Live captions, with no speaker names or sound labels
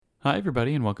Hi,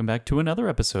 everybody, and welcome back to another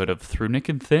episode of Through Nick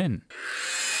and Thin.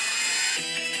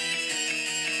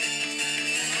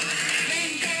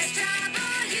 When there's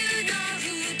trouble, you know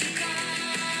who to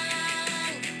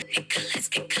call. Nicholas.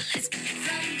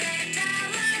 From their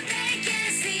tower, they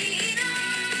can see it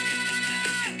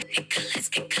all. Nicholas.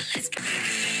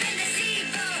 When there's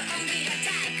evil on the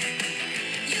attack,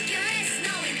 you can rest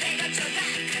knowing they got your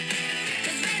back.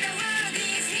 'Cause when the world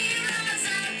needs heroes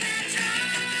on patrol.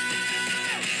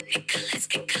 Nicholas.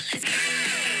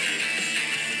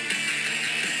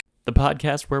 The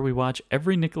podcast where we watch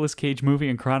every Nicolas Cage movie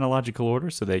in chronological order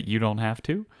so that you don't have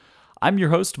to. I'm your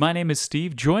host. My name is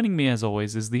Steve. Joining me, as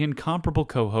always, is the incomparable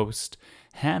co-host,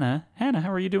 Hannah. Hannah,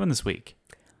 how are you doing this week?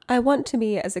 I want to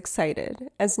be as excited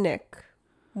as Nick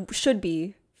should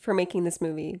be for making this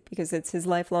movie because it's his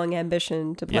lifelong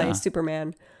ambition to play Yeah.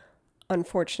 Superman.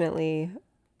 Unfortunately,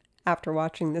 after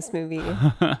watching this movie,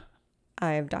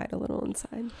 I have died a little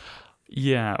inside.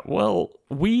 Yeah, well,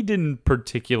 we didn't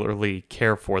particularly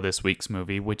care for this week's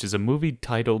movie, which is a movie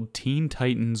titled Teen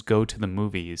Titans Go to the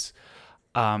Movies.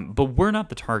 But we're not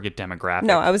the target demographic.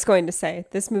 No, I was going to say,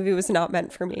 this movie was not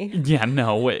meant for me. Yeah,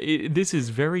 no, this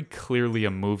is very clearly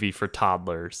a movie for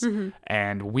toddlers,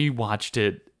 and we watched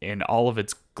it in all of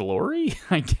its glory,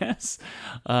 I guess.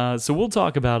 So we'll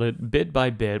talk about it bit by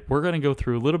bit. We're going to go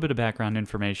through a little bit of background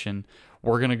information.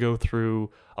 We're going to go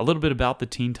through a little bit about the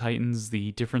Teen Titans,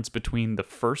 the difference between the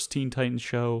first Teen Titans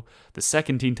show, the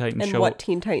second Teen Titans And show, what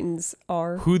Teen Titans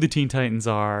are, who the Teen Titans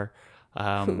are,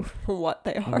 what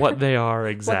they are, what they are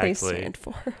exactly. what they stand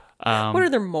for. What are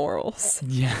their morals?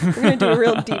 Yeah. We're going to do a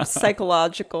real deep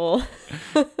psychological...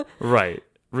 Right.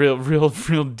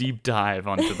 Real deep dive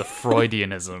onto the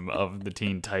Freudianism of the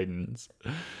Teen Titans.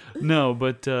 No,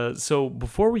 but so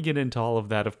before we get into all of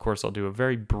that, of course, I'll do a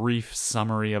very brief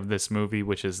summary of this movie,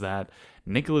 which is that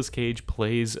Nicolas Cage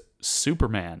plays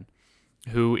Superman,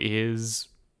 who is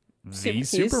the He's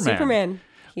Superman. Superman.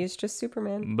 He's just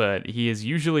Superman. But he is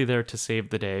usually there to save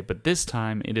the day, but this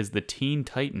time it is the Teen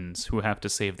Titans who have to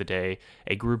save the day,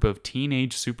 a group of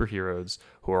teenage superheroes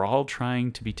who are all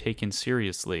trying to be taken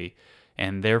seriously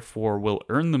and therefore will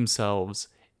earn themselves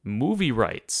movie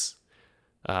rights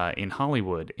in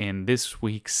Hollywood in this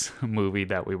week's movie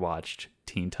that we watched,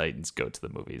 Teen Titans Go to the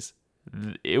Movies.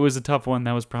 It was a tough one.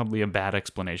 That was probably a bad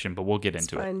explanation, but we'll get It's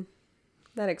into it. fine.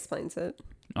 That explains it.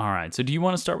 All right, so do you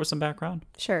want to start with some background?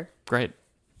 Sure. Great.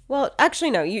 Well,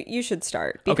 actually, no, you should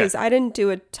start because I didn't do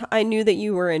it. I knew that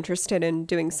you were interested in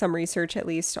doing some research, at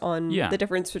least, on Yeah. the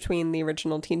difference between the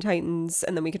original Teen Titans,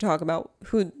 and then we could talk about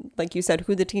who, like you said,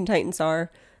 who the Teen Titans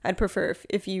are. I'd prefer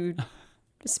if you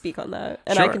speak on that.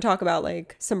 And I Sure. can talk about,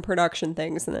 like, some production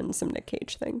things and then some Nick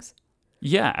Cage things.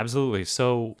 Yeah, absolutely.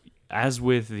 So, as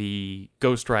with the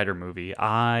Ghost Rider movie,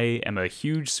 I am a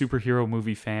huge superhero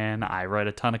movie fan. I read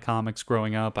a ton of comics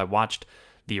growing up. I watched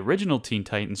the original Teen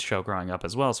Titans show growing up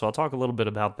as well, so I'll talk a little bit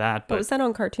about that. But But was that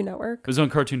on Cartoon Network? it was on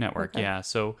Cartoon Network, Okay. yeah.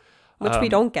 So, Which we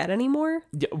don't get anymore.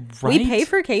 yeah, right? We pay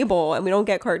for cable and we don't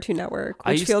get Cartoon Network,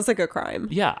 which feels like a crime.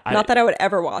 Yeah, Not that I would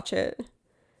ever watch it.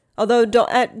 Although, don't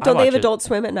they watch have it. Adult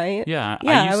Swim at night? Yeah,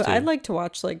 Yeah, used to. I'd like to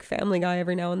watch, like, Family Guy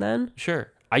every now and then.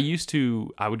 Sure. I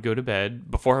would go to bed.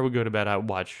 Before I would go to bed, I would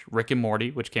watch Rick and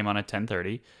Morty, which came on at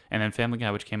 10:30, and then Family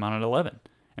Guy, which came on at 11.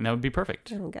 And that would be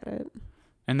perfect. I don't get it.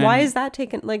 And then, Why is that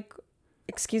taken, like,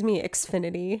 excuse me,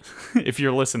 Xfinity? if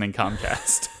you're listening,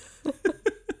 Comcast,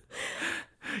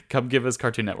 come give us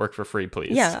Cartoon Network for free,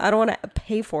 please. Yeah, I don't want to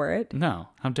pay for it. No,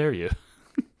 how dare you?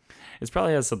 It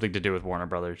probably has something to do with Warner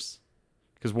Brothers.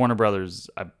 Because Warner Brothers,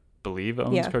 I believe,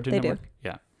 owns Yeah, Cartoon they do. Network.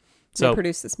 Yeah. They So,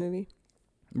 produced this movie.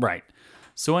 right.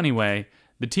 So anyway,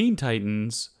 the Teen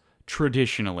Titans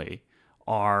traditionally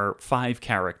are 5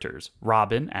 characters.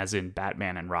 Robin, as in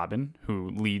Batman and Robin, who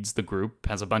leads the group,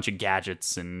 has a bunch of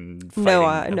gadgets and fighting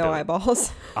No ability.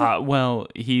 eyeballs. Well,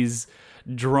 he's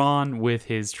drawn with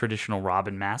his traditional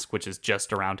Robin mask, which is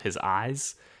just around his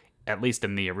eyes. At least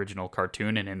in the original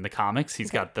cartoon and in the comics, he's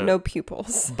got the No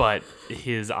pupils. but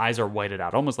his eyes are whited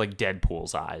out, almost like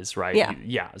Deadpool's eyes, right? Yeah.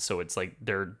 Yeah. So it's like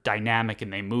they're dynamic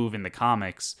and they move in the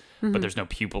comics, but there's no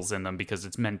pupils in them because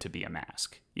it's meant to be a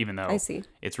mask, even though I see.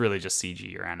 it's really just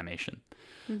CG or animation.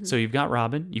 So you've got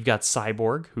Robin, you've got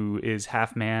Cyborg, who is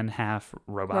half man, half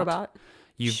robot.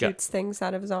 You've Shoots things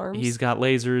out of his arms. He's got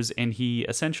lasers, and he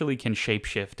essentially can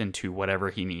shapeshift into whatever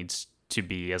he needs to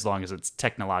be, as long as it's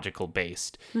technological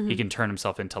based. He can turn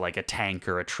himself into like a tank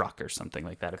or a truck or something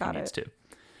like that if he Got needs it.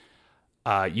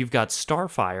 to. You've got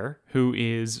Starfire, who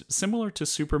is similar to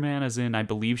Superman, as in I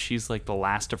believe she's like the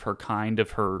last of her kind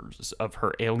of her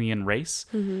alien race.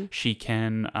 She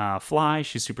can fly.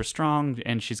 She's super strong,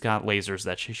 and she's got lasers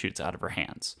that she shoots out of her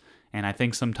hands. and I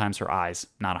think sometimes her eyes.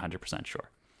 Not 100% sure.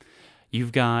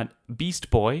 You've got Beast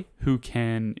Boy,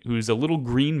 who's a little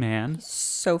green man.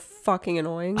 So fucking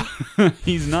annoying.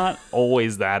 He's not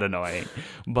always that annoying,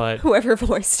 but Whoever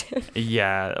voiced it.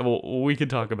 yeah, well, we could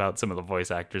talk about some of the voice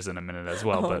actors in a minute as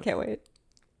well. Oh, I But can't wait.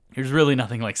 there's really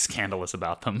nothing like scandalous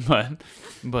about them.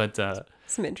 But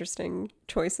Some interesting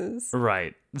choices.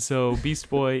 right. So Beast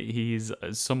Boy, he's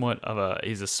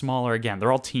he's a smaller, again,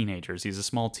 they're all teenagers. He's a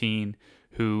small teen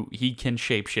who he can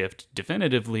shapeshift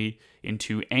definitively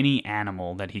into any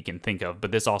animal that he can think of,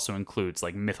 but this also includes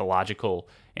like mythological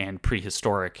and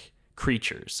prehistoric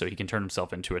creatures. So he can turn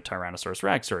himself into a Tyrannosaurus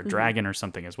Rex or a dragon or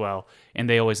something as well, and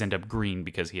they always end up green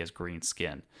because he has green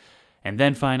skin. And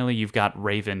then finally you've got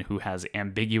Raven, who has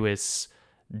ambiguous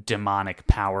demonic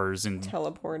powers and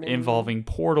Teleporting. involving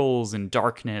portals and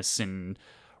darkness and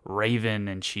Raven,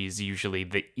 and she's usually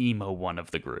the emo one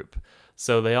of the group.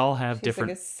 So they all have She's different.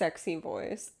 like a sexy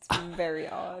voice. It's very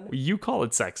odd. You call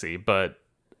it sexy, but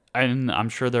I'm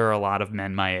sure there are a lot of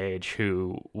men my age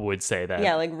who would say that.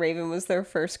 Yeah, like Raven was their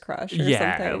first crush or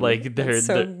Yeah, something. like It's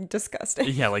so disgusting.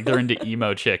 Yeah, like they're into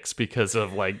emo chicks because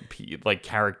of like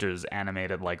characters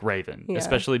animated like Raven, Yeah.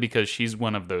 especially because she's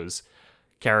one of those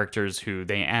characters who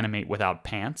they animate without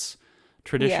pants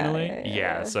traditionally.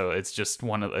 Yeah. So it's just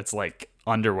it's like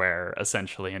underwear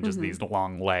essentially and just these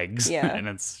long legs. Yeah. And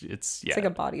it's yeah. It's like a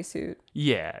bodysuit.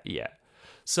 Yeah.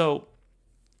 So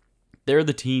they're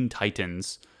the Teen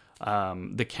Titans,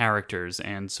 the characters.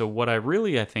 And so what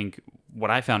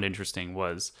I found interesting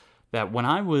was that when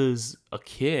I was a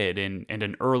kid and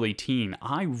an early teen,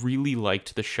 I really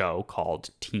liked the show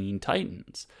called Teen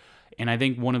Titans. And I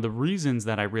think one of the reasons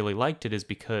that I really liked it is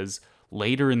because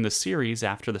later in the series,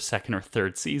 after the second or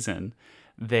third season,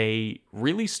 they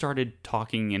really started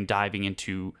talking and diving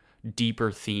into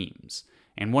deeper themes.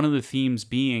 And one of the themes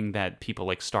being that people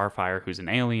like Starfire, who's an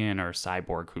alien, or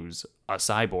Cyborg, who's a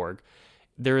cyborg,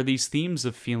 there are these themes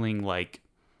of feeling like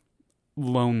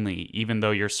lonely, even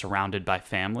though you're surrounded by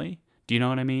family. Do you know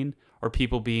what I mean? Or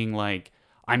people being like,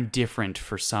 I'm different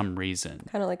for some reason.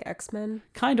 Kind of like X-Men.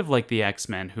 Kind of like the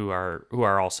X-Men, who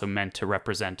are also meant to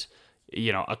represent,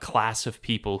 a class of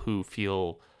people who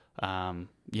feel,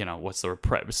 what's the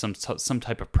word? Some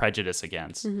type of prejudice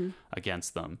against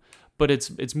them. But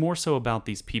it's more so about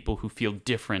these people who feel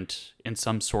different in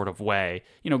some sort of way.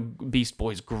 Beast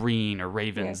Boy's green, or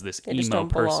Raven's this They just emo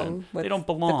don't belong person. with They don't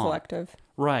belong. the collective.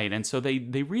 Right, and so they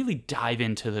really dive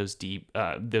into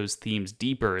those themes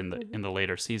deeper in the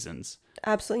later seasons.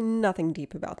 Absolutely nothing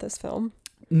deep about this film.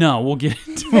 No, we'll get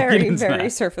into Very, into very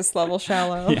that. surface level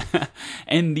shallow. Yeah.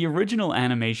 And the original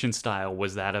animation style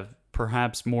was that of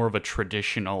perhaps more of a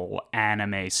traditional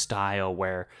anime style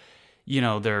where,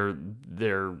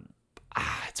 they're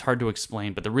it's hard to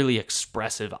explain, but they're really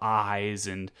expressive eyes,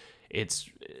 and it's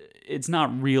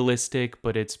not realistic,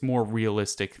 but it's more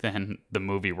realistic than the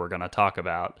movie we're going to talk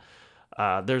about.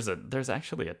 There's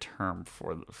actually a term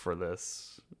for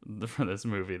this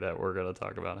movie that we're going to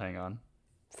talk about. Hang on.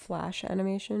 Flash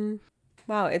animation.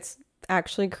 Wow, it's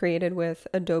actually created with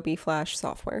Adobe Flash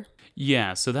software.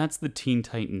 Yeah, so that's the Teen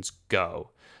Titans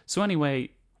Go. So anyway,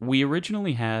 we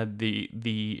originally had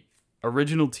the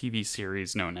original TV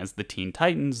series known as the Teen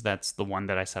Titans. That's the one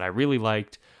that I said I really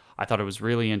liked. I thought it was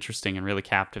really interesting and really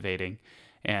captivating,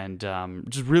 and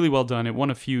just really well done. It won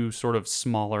a few sort of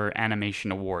smaller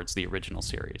animation awards, the original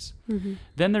series. Mm-hmm.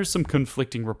 Then there's some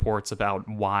conflicting reports about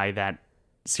why that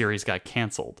series got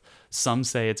canceled. Some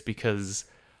say it's because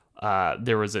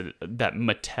there was that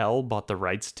Mattel bought the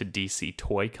rights to DC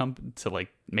Toy Company to like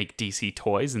make DC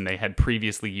toys, and they had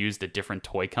previously used a different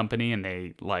toy company, and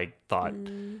they like thought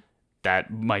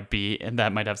that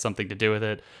might have something to do with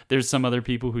it. There's some other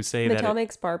people who say that Mattel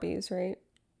makes Barbies, right?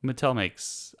 Mattel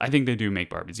makes, I think they do make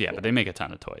Barbies, yeah, but they make a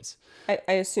ton of toys.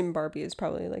 I assume Barbie is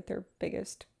probably like their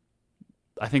biggest.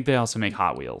 I think they also make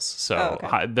Hot Wheels, so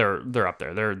okay. they're up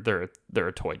there. They're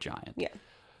a toy giant. Yeah.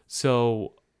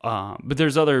 So, but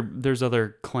there's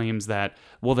other claims that,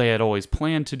 well, they had always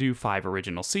planned to do 5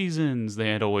 original seasons. They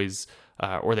had always,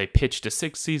 or they pitched a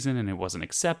 6th season and it wasn't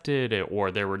accepted,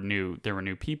 or there were new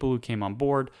people who came on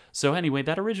board. So anyway,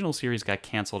 that original series got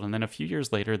canceled, and then a few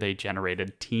years later they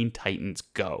generated Teen Titans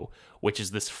Go, which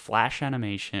is this flash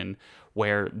animation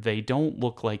where they don't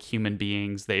look like human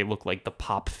beings. They look like the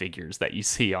pop figures that you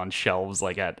see on shelves,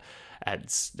 like at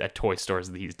toy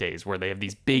stores these days, where they have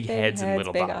these big heads and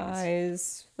little big bodies.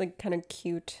 eyes, like kind of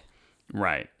cute.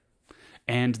 Right.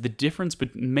 And the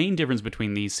main difference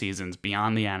between these seasons,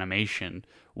 beyond the animation,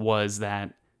 was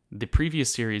that the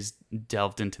previous series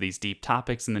delved into these deep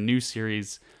topics, and the new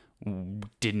series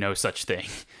did no such thing.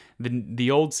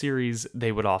 the old series,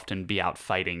 they would often be out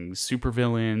fighting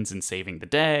supervillains and saving the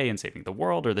day and saving the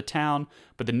world or the town.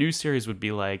 But the new series would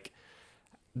be like,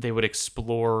 they would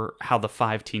explore how the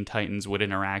 5 Teen Titans would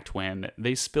interact when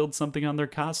they spilled something on their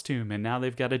costume and now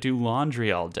they've got to do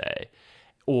laundry all day.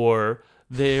 Or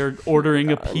they're ordering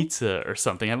a pizza or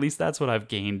something. At least that's what I've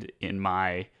gained in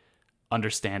my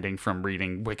understanding from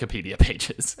reading Wikipedia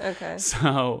pages. Okay.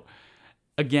 So,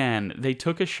 again, they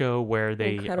took a show where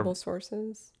they... Incredible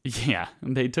sources. Yeah,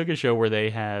 they took a show where they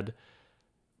had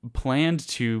planned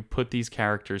to put these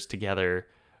characters together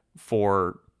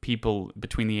for people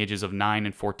between the ages of 9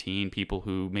 and 14, people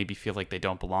who maybe feel like they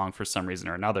don't belong for some reason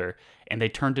or another, and they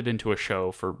turned it into a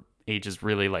show for ages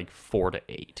really like 4 to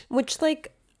 8. Which,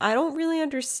 like, I don't really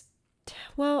understand.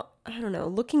 Well, I don't know.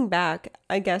 Looking back,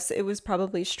 I guess it was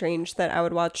probably strange that I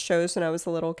would watch shows when I was a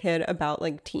little kid about,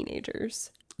 like,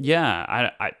 teenagers. Yeah,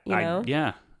 You know?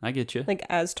 yeah, I get you. Like,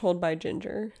 as told by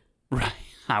Ginger. Right.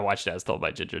 I watched As Told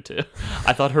by Ginger too.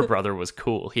 I thought her brother was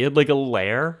cool. He had like a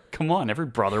lair. Come on, every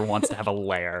brother wants to have a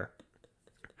lair.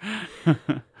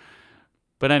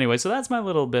 But anyway, so that's my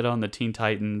little bit on the Teen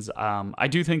Titans. I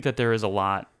do think that there is a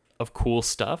lot of cool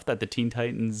stuff that the Teen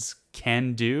Titans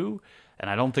can do, and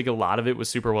I don't think a lot of it was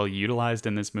super well utilized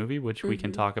in this movie, which we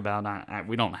can talk about.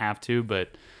 We don't have to, but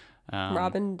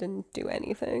Robin didn't do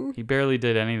anything. he barely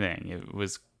did anything. It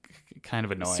was kind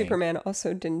of annoying. Superman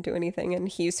also didn't do anything, and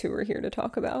he's who we're here to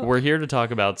talk about. We're here to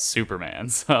talk about Superman,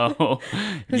 so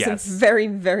Who's yes. a very,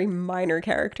 very minor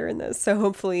character in this. So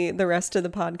hopefully the rest of the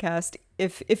podcast,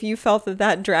 if you felt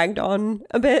that dragged on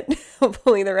a bit,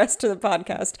 hopefully the rest of the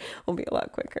podcast will be a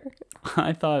lot quicker.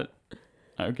 I thought,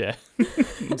 okay.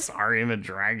 I'm sorry if it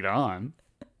dragged on.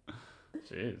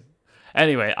 Jeez.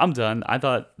 Anyway, I'm done. I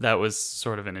thought that was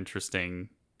sort of an interesting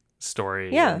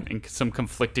story. Yeah. And some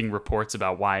conflicting reports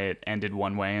about why it ended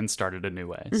one way and started a new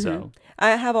way. So, I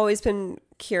have always been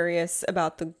curious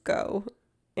about the go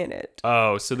in it.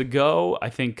 so the Go, I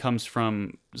think, comes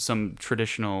from some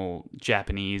traditional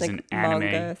Japanese Like and anime.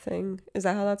 manga thing. Is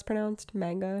that how that's pronounced?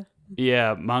 Manga?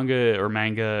 Yeah,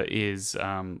 manga is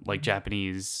like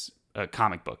Japanese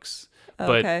comic books. But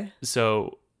Okay.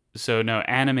 so no,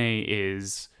 anime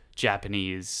is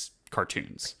Japanese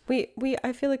cartoons.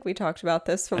 I feel like we talked about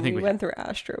this when we we went through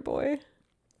Astro Boy.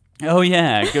 Oh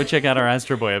yeah, go check out our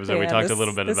Astro Boy episode. We Yeah, talked a this-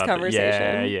 little bit this about that.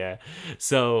 Yeah, conversation. yeah.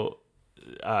 So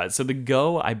the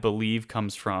Go, I believe,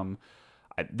 comes from.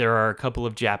 There are a couple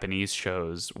of Japanese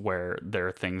shows where there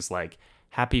are things like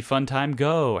Happy Fun Time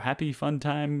Go, Happy Fun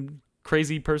Time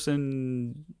Crazy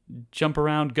Person Jump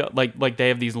Around Go. Like they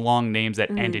have these long names that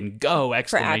end in Go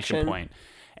exclamation action. point.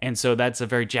 And so that's a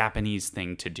very Japanese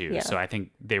thing to do. Yeah. So I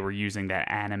think they were using that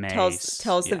anime. Tells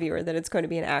the yeah. viewer that it's going to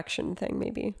be an action thing,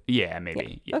 maybe. Yeah,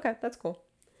 maybe. Yeah. Okay, that's cool.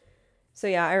 So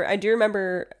yeah, I do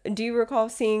remember. Do you recall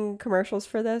seeing commercials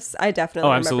for this? I definitely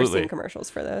remember absolutely. seeing commercials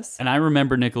for this. And I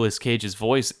remember Nicolas Cage's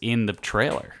voice in the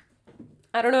trailer.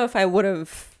 I don't know if I would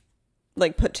have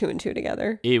like put 2 and 2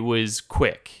 together. It was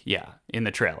quick, yeah, in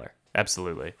the trailer.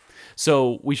 Absolutely.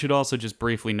 So we should also just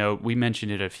briefly note, we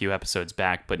mentioned it a few episodes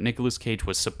back, but Nicolas Cage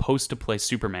was supposed to play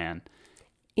Superman.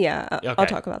 Yeah, Okay. I'll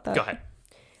talk about that. Go ahead.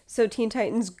 So Teen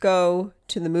Titans go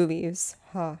to the movies.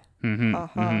 Ha. Mm-hmm, Ha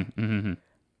ha.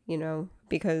 You know,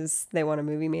 because they want a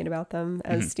movie made about them,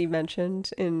 as Mm-hmm. Steve mentioned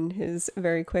in his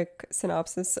very quick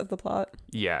synopsis of the plot.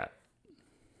 Yeah.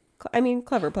 I mean,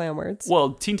 clever play on words.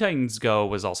 Well, Teen Titans Go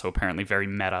was also apparently very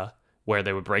meta, where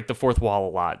they would break the fourth wall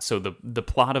a lot. So the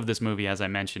plot of this movie, as I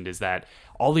mentioned, is that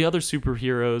all the other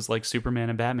superheroes like Superman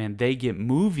and Batman, they get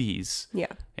movies. Yeah.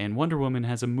 And Wonder Woman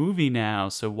has a movie now,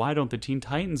 so why don't the Teen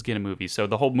Titans get a movie? So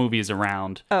the whole movie is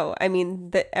around. Oh, I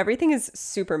mean, everything is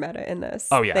super meta in this.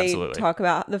 Oh, yeah, they absolutely. talk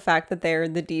about the fact that they're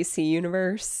the DC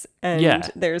universe and Yeah.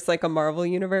 there's like a Marvel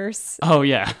universe. Oh,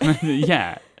 yeah.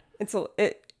 Yeah.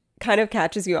 It kind of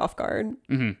catches you off guard.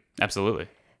 Absolutely.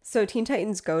 So Teen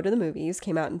Titans Go to the Movies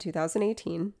came out in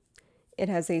 2018. It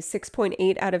has a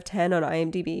 6.8 out of 10 on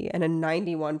IMDb and a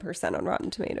 91% on Rotten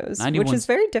Tomatoes, which 91's is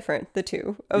very different, the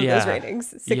two of Yeah. those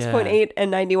ratings. 6.8 and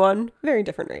 91, very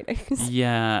different ratings.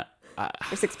 Yeah. Or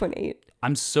 6.8.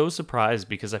 I'm so surprised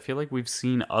because I feel like we've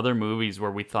seen other movies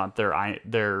where we thought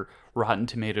their Rotten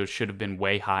Tomatoes should have been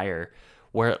way higher.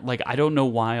 Where, like, I don't know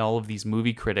why all of these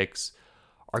movie critics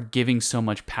are giving so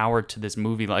much power to this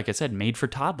movie. Like I said, made for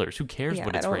toddlers. Who cares Yeah,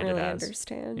 what I it's don't rated really as?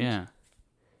 understand. Yeah.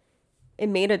 It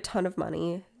made a ton of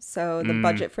money. So the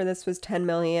budget for this was 10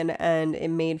 million and it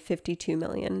made 52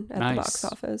 million at the box Nice.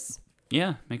 office.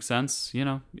 Yeah, makes sense. You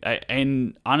know,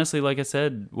 and honestly, like I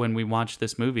said, when we watched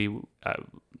this movie,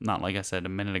 not like I said a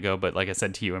minute ago, but like I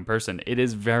said to you in person, it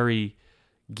is very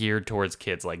geared towards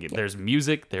kids. Like there's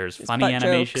music, there's funny butt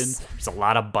animation, jokes. there's a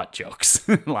lot of butt jokes,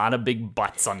 a lot of big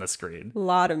butts on the screen. A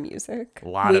lot of music.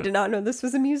 Lot we of- did not know this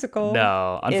was a musical.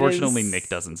 No, It unfortunately, is Nick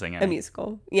doesn't sing a any.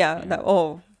 musical. Yeah.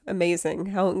 Amazing.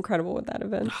 How incredible would that have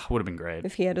been Would have been great.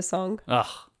 if he had a song? Ugh,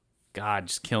 God,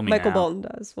 just kill me Michael now. Bolton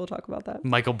does. We'll talk about that.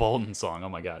 Michael Bolton song. Oh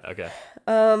my God. Okay.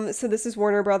 So this is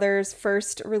Warner Brothers'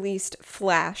 first released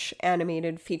Flash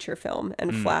animated feature film.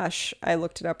 And Flash, I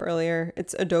looked it up earlier.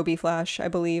 It's Adobe Flash, I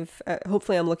believe.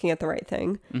 Hopefully I'm looking at the right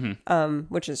thing.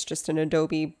 Which is just an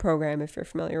Adobe program if you're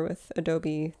familiar with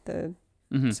Adobe, the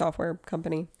software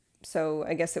company. So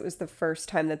I guess it was the first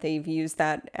time that they've used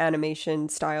that animation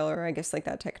style, or I guess like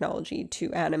that technology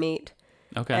to animate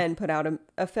Okay. and put out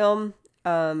a film.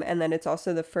 And then it's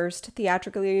also the first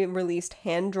theatrically released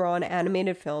hand-drawn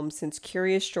animated film since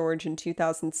Curious George in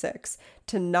 2006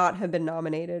 to not have been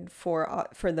nominated for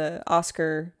the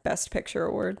Oscar Best Picture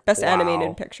Award, Best Wow.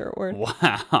 Animated Picture Award.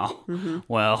 Wow.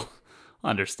 Well,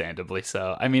 understandably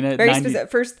so. I mean, at Very 90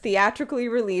 specific. First theatrically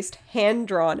released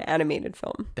hand-drawn animated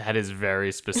film. that is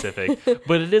very specific,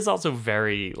 but it is also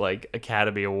very like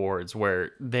Academy Awards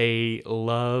where they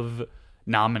love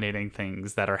nominating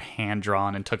things that are hand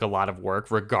drawn and took a lot of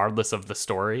work regardless of the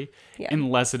story, Yeah.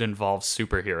 unless it involves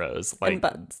superheroes like And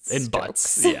butts. and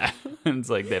butts. jokes. Yeah.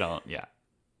 It's like they don't. Yeah.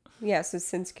 Yeah, so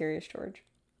since Curious George.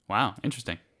 Wow,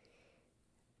 interesting.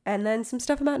 And then some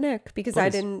stuff about Nick, because I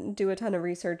Please. didn't do a ton of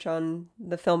research on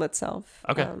the film itself.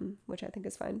 Okay. Which I think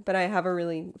is fine. But I have a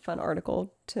really fun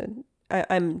article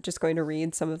I'm just going to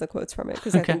read some of the quotes from it,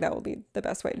 because I Okay. think that will be the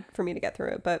best way for me to get through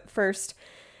it. But first,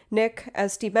 Nick,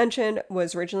 as Steve mentioned,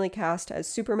 was originally cast as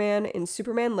Superman in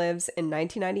Superman Lives in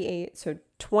 1998. So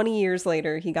 20 years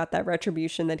later, he got that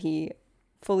retribution that he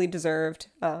fully deserved.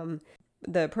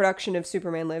 The production of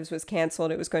Superman Lives was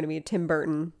canceled. It was going to be a Tim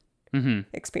Burton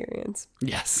experience.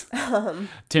 Yes.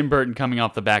 Tim Burton coming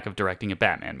off the back of directing a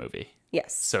Batman movie.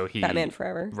 Yes. So he Batman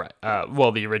Forever. Right.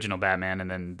 Well, the original Batman and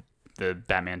then the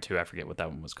Batman 2, I forget what that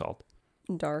one was called.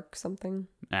 Dark something.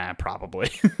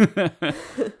 Probably.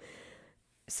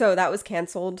 So that was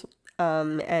canceled.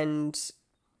 And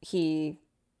he,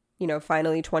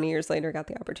 finally 20 years later got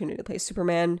the opportunity to play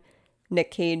Superman.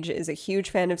 Nick Cage is a huge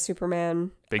fan of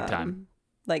Superman. Big time.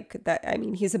 Like that. I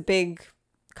mean, he's a big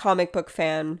comic book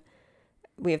fan.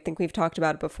 I think we've talked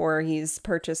about it before. He's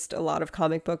purchased a lot of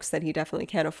comic books that he definitely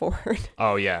can't afford.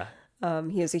 Oh, yeah.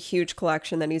 He has a huge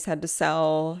collection that he's had to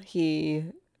sell.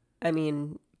 Didn't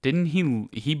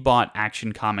he bought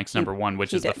Action Comics #1,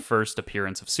 which he is the did. first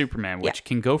appearance of Superman, which Yeah.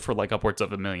 can go for like upwards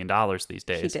of $1 million these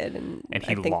days. He did, and he I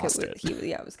think lost it.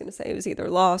 I was gonna say it was either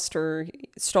lost or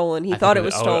stolen. He I thought think it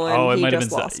was oh, stolen. Oh, it he might have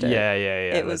just been. lost it. Yeah.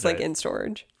 It was that's like right. in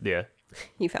storage. Yeah.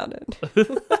 He found it.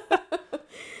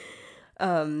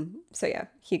 So yeah,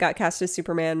 he got cast as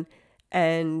Superman,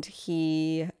 and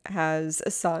he has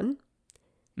a son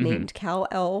named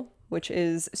Kal-El, which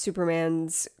is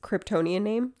Superman's Kryptonian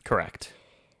name. Correct.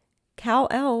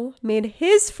 Kal-El made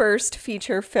his first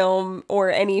feature film or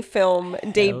any film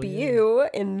debut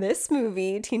in this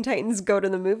movie, Teen Titans Go to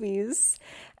the Movies,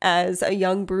 as a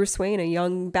young Bruce Wayne, a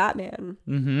young Batman.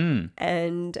 Mm-hmm.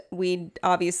 And we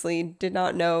obviously did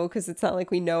not know, because it's not like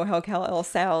we know how Kal-El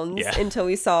sounds Yeah. until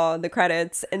we saw the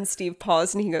credits, and Steve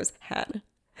paused and he goes, Han,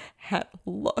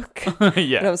 look.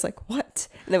 Yeah. And I was like, what?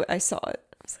 And then I saw it.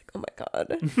 I was like, oh my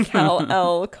God,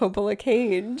 Kal-El Coppola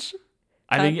Cage.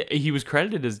 I think he was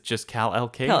credited as just Kal-El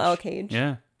Cage. Kal-El Cage.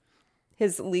 Yeah.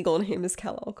 His legal name is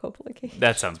Kal-El Coppola Cage.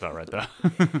 That sounds about right, though.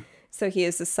 So he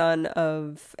is the son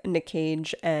of Nick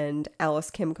Cage and Alice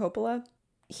Kim Coppola.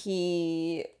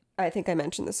 I think I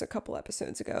mentioned this a couple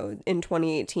episodes ago, in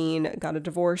 2018, got a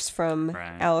divorce from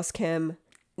Right. Alice Kim.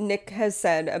 Nick has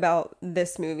said about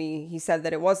this movie, he said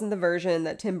that it wasn't the version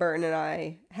that Tim Burton and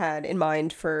I had in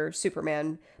mind for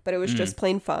Superman, but it was just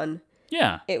plain fun.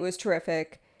 Yeah. It was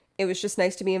terrific. It was just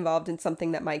nice to be involved in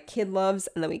something that my kid loves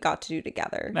and that we got to do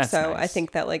together. That's so I nice.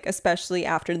 think that, like, especially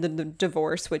after the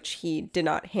divorce, which he did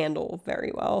not handle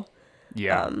very well,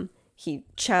 Yeah. he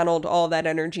channeled all that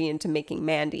energy into making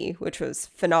Mandy, which was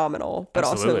phenomenal, but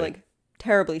also Absolutely. like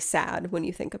terribly sad when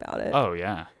you think about it. Oh,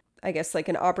 yeah. I guess like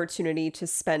an opportunity to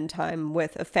spend time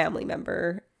with a family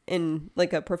member in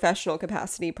like a professional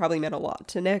capacity probably meant a lot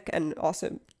to Nick, and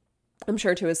also I'm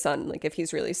sure to his son, like if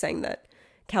he's really saying that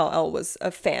Kal-El was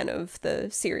a fan of the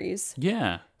series.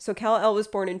 Yeah. So Kal-El was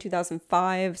born in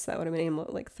 2005, so that would have been him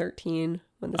like 13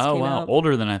 when this Oh, came wow. out.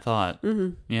 Older than I thought. Mm-hmm.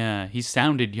 Yeah. He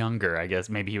sounded younger, I guess.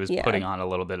 Maybe he was Yeah. putting on a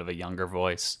little bit of a younger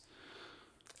voice.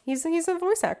 He's a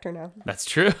voice actor now. That's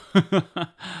true.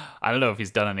 I don't know if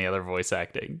he's done any other voice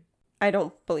acting. I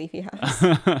don't believe he has.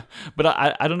 But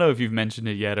I don't know if you've mentioned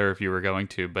it yet or if you were going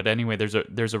to. But anyway,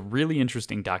 there's a really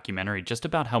interesting documentary just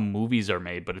about how movies are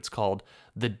made, but it's called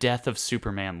The Death of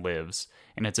Superman Lives.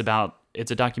 And it's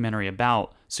a documentary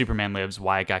about Superman Lives,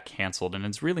 why it got canceled. And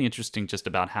it's really interesting just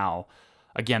about how,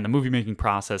 again, the movie making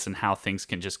process and how things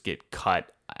can just get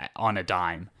cut on a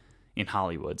dime in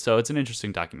Hollywood. So it's an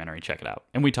interesting documentary. Check it out.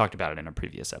 And we talked about it in a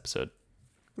previous episode.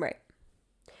 Right.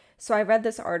 So I read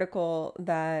this article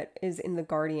that is in The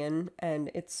Guardian,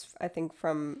 and it's, I think,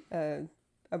 from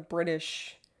a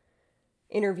British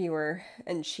interviewer,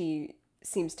 and she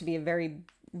seems to be a very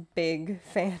big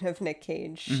fan of Nick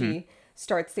Cage. She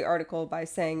starts the article by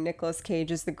saying Nicolas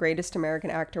Cage is the greatest American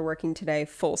actor working today,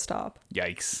 full stop.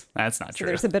 Yikes. That's not So true.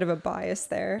 there's a bit of a bias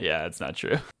there. Yeah, it's not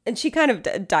true. And she kind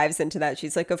of dives into that.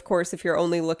 She's like, of course, if you're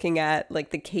only looking at like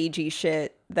the cagey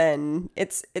shit, then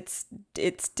it's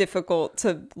difficult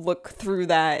to look through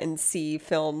that and see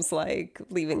films like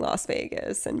Leaving Las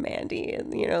Vegas and Mandy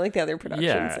and, you know, like the other productions.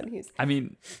 Yeah. And he's, I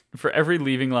mean, for every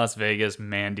Leaving Las Vegas,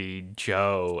 Mandy,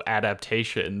 Joe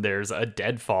adaptation, there's a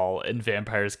Deadfall and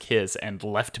Vampire's Kiss and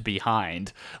Left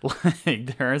Behind.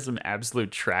 Like, there are some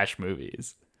absolute trash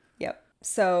movies. yep.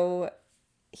 So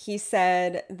he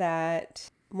said that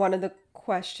one of the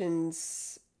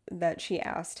questions that she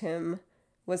asked him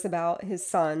was about his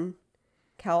son,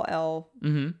 Kal-El.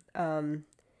 And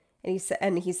he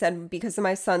said, because of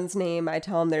my son's name, I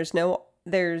tell him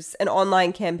there's an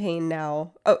online campaign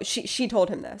now. Oh, she told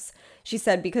him this. She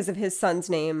said, because of his son's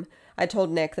name, I told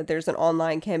Nick that there's an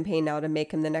online campaign now to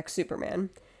make him the next Superman.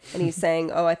 And he's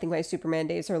saying, oh, I think my Superman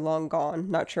days are long gone.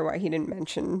 Not sure why he didn't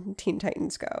mention Teen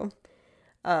Titans Go.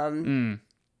 And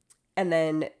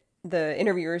then the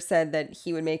interviewer said that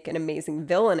he would make an amazing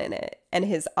villain in it, and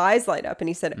his eyes light up, and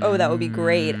he said, oh, that would be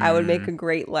great. I would make a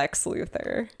great Lex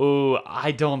Luthor. Oh, I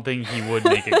don't think he would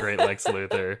make a great Lex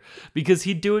Luthor, because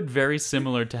he'd do it very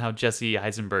similar to how Jesse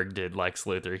Eisenberg did Lex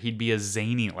Luthor. He'd be a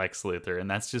zany Lex Luthor, and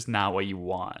that's just not what you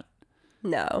want.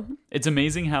 No. It's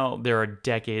amazing how there are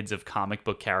decades of comic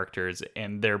book characters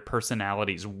and their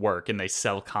personalities work and they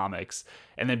sell comics,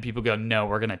 and then people go, no,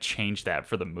 we're going to change that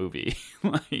for the movie.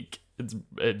 Like,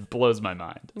 it blows my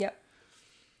mind. Yep.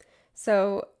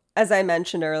 So, as I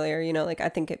mentioned earlier, you know, like, I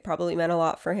think it probably meant a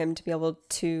lot for him to be able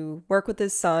to work with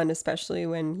his son, especially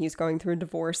when he's going through a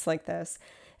divorce like this.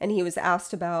 And he was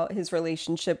asked about his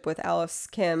relationship with Alice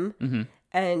Kim.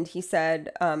 And he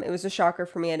said, it was a shocker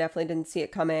for me. I definitely didn't see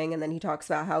it coming. And then he talks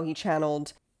about how he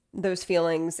channeled those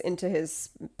feelings into his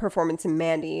performance in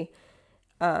Mandy.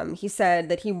 He said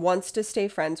that he wants to stay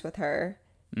friends with her,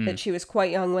 that she was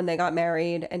quite young when they got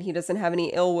married, and he doesn't have any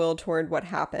ill will toward what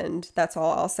happened. That's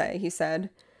all I'll say, he said.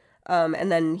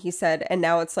 And then he said, and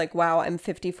now it's like, wow, I'm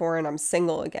 54 and I'm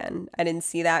single again. I didn't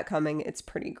see that coming. It's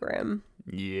pretty grim.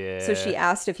 Yeah. So she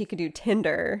asked if he could do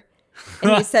Tinder.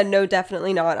 And he said, no,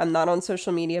 definitely not. I'm not on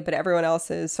social media, but everyone else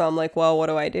is. So I'm like, well, what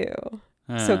do I do?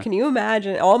 So can you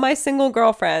imagine all my single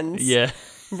girlfriends? Yeah.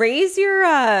 Raise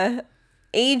your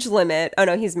age limit. Oh,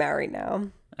 no, he's married now.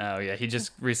 Oh, yeah. He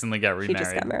just recently got remarried. He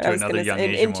just got married. To I was another gonna young say,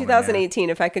 Asian in woman, 2018,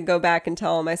 if I could go back and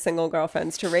tell all my single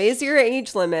girlfriends to raise your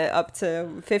age limit up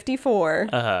to 54.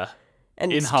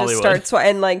 And in just Hollywood. start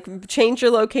and like change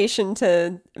your location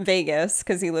to Vegas,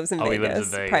 because he lives in He Vegas,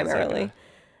 lives in Vegas, primarily. okay.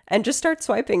 And just start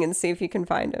swiping and see if you can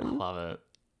find him. Love it.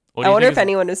 I wonder if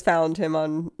anyone has found him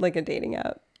on like a dating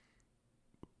app.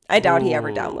 I doubt he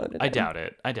ever downloaded it. I doubt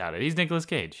it. He's Nicolas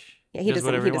Cage. Yeah, he does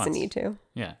doesn't whatever wants. need to.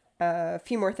 Yeah. A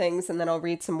few more things, and then I'll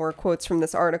read some more quotes from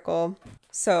this article.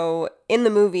 So in the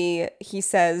movie, he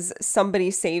says, "Somebody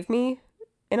save me,"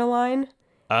 in a line.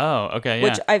 Oh, okay, yeah.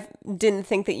 Which I didn't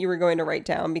think that you were going to write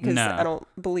down, because No. I don't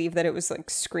believe that it was like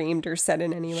screamed or said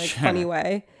in any like funny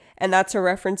way. And that's a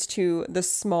reference to the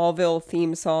Smallville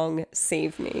theme song,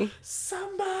 Save Me.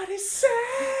 Somebody save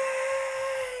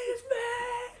me.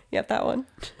 Yep, that one.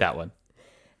 That one.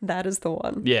 That is the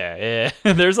one. Yeah.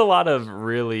 There's a lot of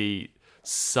really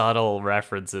subtle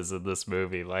references in this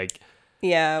movie. Like,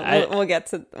 Yeah, we'll get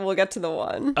to the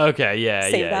one. okay, yeah,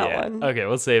 Save yeah, that yeah. one. Okay,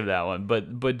 we'll save that one.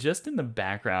 But just in the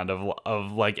background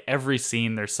of like every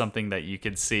scene, there's something that you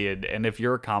can see, and if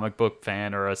you're a comic book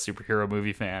fan or a superhero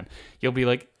movie fan, you'll be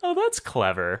like, oh, that's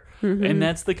clever. And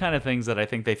that's the kind of things that I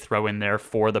think they throw in there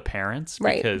for the parents,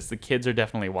 Right. because the kids are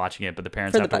definitely watching it, but the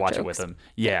parents For have the to butt watch it with jokes. them.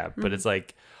 Yeah, but it's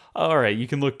like, all right, you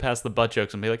can look past the butt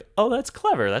jokes and be like, oh, that's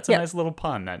clever. That's a Yeah. nice little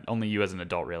pun that only you as an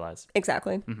adult realize.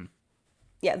 Exactly.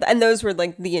 Yeah, and those were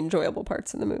like the enjoyable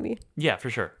parts of the movie. Yeah, for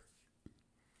sure.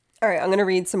 All right, I'm going to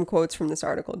read some quotes from this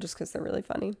article just because they're really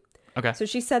funny. Okay. So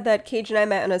she said that Cage and I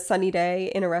met on a sunny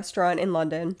day in a restaurant in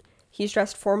London. He's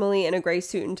dressed formally in a gray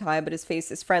suit and tie, but his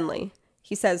face is friendly.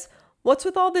 He says, What's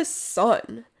with all this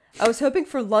sun? I was hoping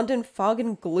for London fog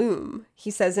and gloom, he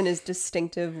says in his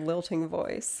distinctive lilting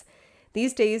voice.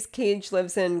 These days, Cage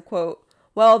lives in, quote,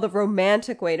 well, the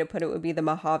romantic way to put it would be the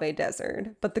Mojave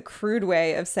Desert, but the crude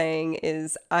way of saying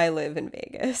is, I live in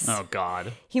Vegas. Oh,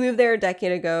 God. He moved there a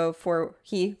decade ago for,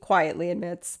 he quietly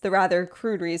admits, the rather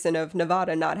crude reason of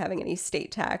Nevada not having any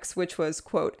state tax, which was,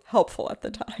 quote, helpful at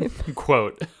the time.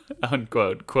 Quote,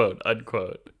 unquote, quote,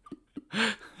 unquote.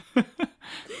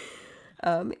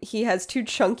 He has 2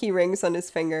 chunky rings on his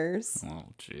fingers, Oh,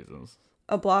 Jesus.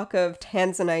 a block of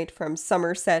tanzanite from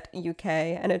Somerset, UK,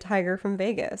 and a tiger from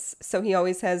Vegas. So he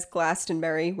always has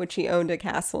Glastonbury, which he owned a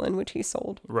castle in, which he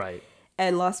sold, Right.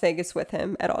 and Las Vegas with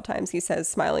him at all times, he says,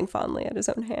 smiling fondly at his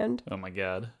own hand. Oh, my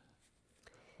God.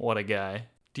 What a guy.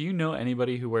 Do you know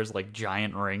anybody who wears, like,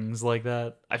 giant rings like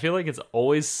that? I feel like it's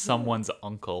always someone's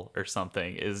uncle or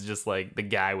something is just, like, the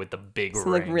guy with the big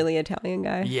Some, ring. like, really Italian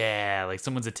guy. Yeah, like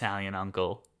someone's Italian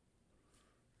uncle.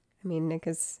 I mean, Nick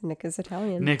is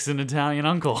Italian. Nick's an Italian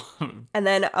uncle. And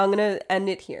then I'm going to end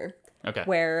it here, Okay.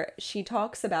 where she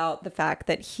talks about the fact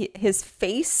that his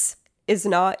face is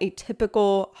not a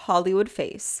typical Hollywood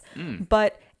face,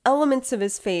 but elements of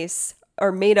his face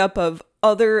are made up of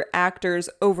other actors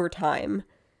over time.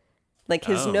 Like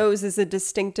his Oh. nose is a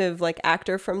distinctive like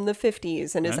actor from the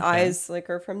 50s, and his Okay. eyes like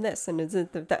are from this, and is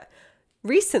it that.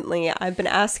 Recently, I've been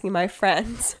asking my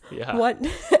friends, Yeah. what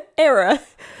era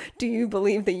do you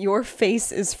believe that your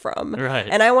face is from? Right.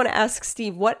 And I want to ask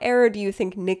Steve, what era do you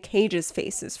think Nick Cage's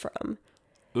face is from?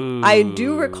 Ooh. I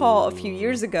do recall a few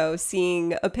years ago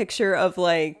seeing a picture of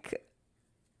like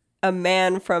a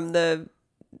man from the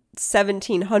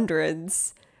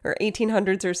 1700s or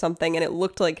 1800s or something, and it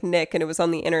looked like Nick, and it was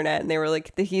on the internet, and they were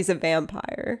like, he's a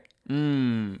vampire.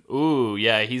 Ooh,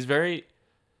 yeah, he's very...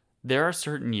 There are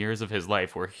certain years of his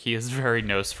life where he is very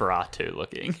Nosferatu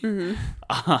looking.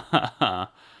 Mm-hmm.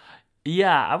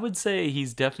 Yeah, I would say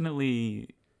he's definitely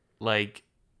like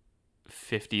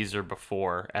 50s or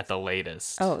before at the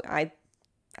latest. Oh, I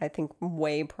think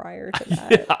way prior to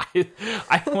that.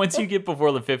 I once you get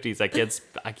before the 50s,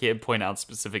 I can't point out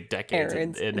specific decades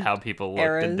Eras. and how people looked in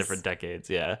Eras. different decades.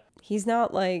 Yeah. He's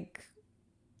not like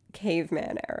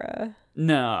caveman era.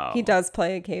 No. He does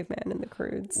play a caveman in The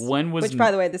Croods. When was Which,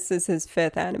 by the way, this is his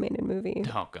 5th animated movie.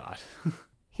 Oh God.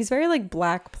 He's very like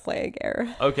Black Plague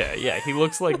era. Okay, yeah, he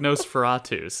looks like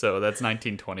Nosferatu, so that's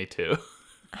 1922.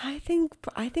 I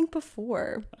think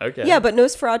before. Okay. Yeah, but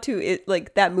Nosferatu, it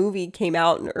like that movie came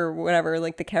out or whatever.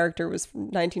 Like the character was from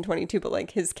 1922, but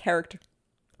like his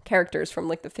characters from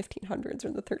like the 1500s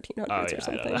or the 1300s Oh, yeah, or I don't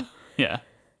something. know. Yeah.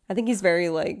 I think he's very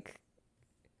like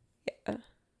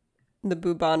the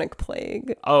bubonic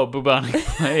plague. Oh, bubonic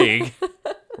plague.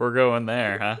 We're going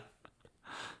there, huh?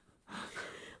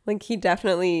 Like he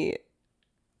definitely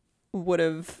would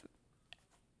have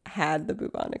had the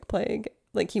bubonic plague.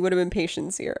 Like he would have been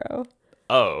patient 0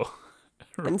 Oh.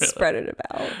 and Really? spread it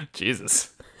about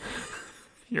Jesus.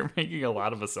 You're making a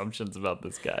lot of assumptions about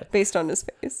this guy based on his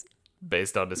face.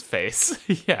 based on his face.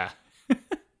 Yeah.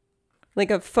 Like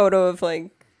a photo of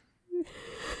like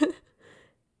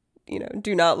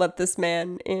do not let this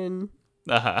man in.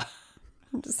 Uh-huh.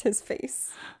 Just his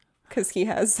face, because he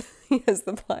has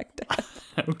the Black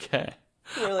Death. Okay.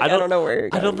 You're like, I don't know where you're I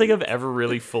going. don't think I've ever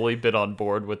really fully been on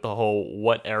board with the whole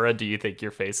what era do you think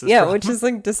your face is Yeah, from? which is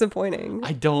like disappointing.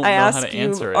 I don't I know how ask to you,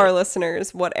 answer our it.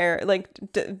 listeners, what era? Like,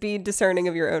 be discerning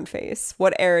of your own face.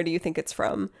 What era do you think it's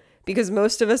from? Because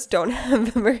most of us don't have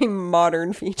very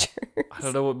modern features. I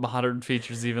don't know what modern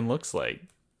features even looks like.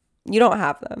 You don't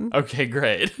have them. Okay,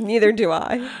 great. Neither do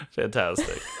I.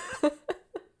 Fantastic.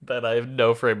 That I have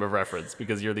no frame of reference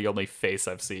because you're the only face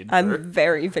I've seen. I'm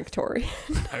very Victorian.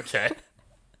 Okay.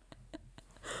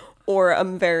 Or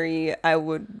I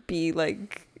would be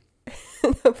like,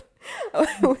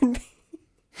 I would be,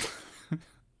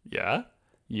 Yeah?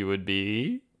 You would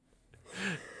be?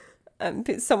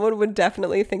 someone would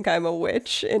definitely think I'm a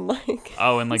witch in like,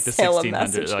 Oh, in like the Salem, 1600s,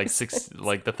 Massachusetts.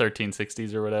 like the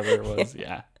 1360s or whatever it was.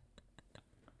 Yeah.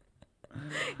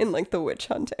 in like the witch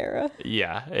hunt era.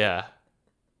 Yeah, yeah.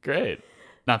 Great.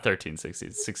 Not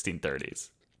 1360s, 1630s.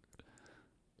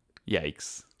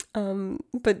 Yikes.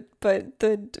 But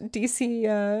the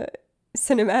DC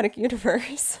cinematic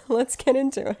universe, let's get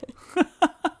into it.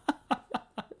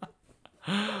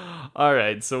 All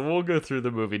right, so we'll go through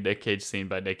the movie Nick Cage scene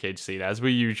by Nick Cage scene as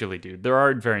we usually do. There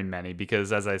aren't very many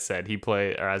because, as I said,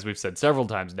 as we've said several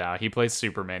times now, he plays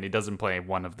Superman. He doesn't play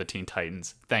one of the Teen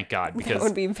Titans. Thank God, because That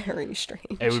would be very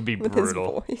strange. it would be with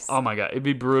brutal. His voice. Oh my God, it'd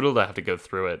be brutal to have to go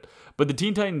through it. But the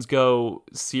Teen Titans Go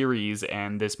series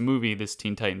and this movie, this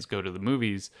Teen Titans Go to the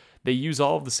Movies, they use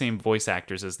all of the same voice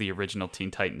actors as the original Teen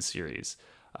Titans series.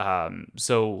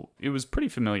 So it was pretty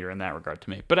familiar in that regard to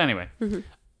me. But anyway.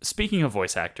 Speaking of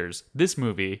voice actors, this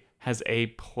movie has a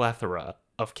plethora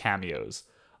of cameos.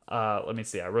 Let me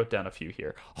see. I wrote down a few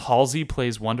here. Halsey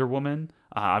plays Wonder Woman.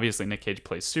 Obviously, Nick Cage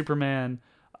plays Superman.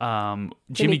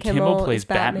 Jimmy Kimmel plays is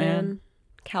Batman.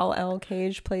 Cal L.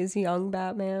 Cage plays young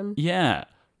Batman. Yeah.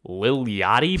 Lil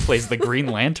Yachty plays the Green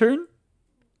Lantern.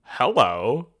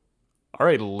 Hello. All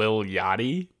right, Lil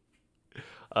Yachty.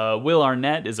 Will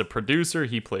Arnett is a producer.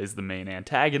 He plays the main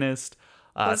antagonist.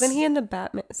 Wasn't he in the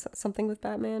Batman? Something with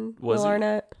Batman? Was Will he?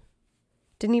 Arnett?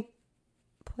 Didn't he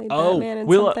play Batman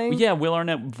in something? Yeah, Will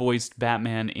Arnett voiced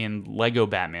Batman in Lego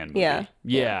Batman movie.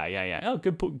 Yeah. Oh,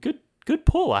 good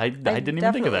pull. I didn't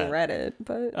even think of that. I read it,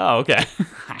 but Oh, okay.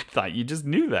 I thought you just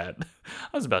knew that.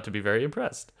 I was about to be very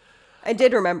impressed. I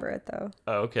did remember it though.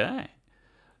 Okay.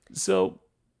 So,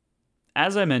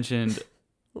 as I mentioned,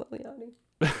 Liliani.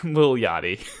 Lil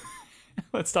Yachty.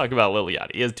 Let's talk about Lil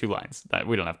Yachty. He has 2 lines that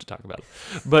we don't have to talk about.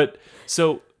 But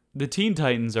so the Teen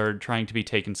Titans are trying to be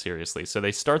taken seriously. So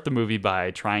they start the movie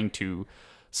by trying to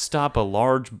stop a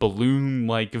large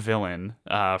balloon-like villain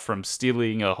from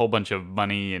stealing a whole bunch of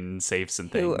money and safes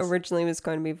and things. Who originally was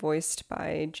going to be voiced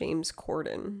by James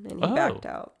Corden, and he backed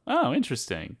out. Oh,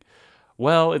 interesting.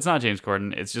 Well, it's not James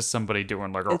Corden. It's just somebody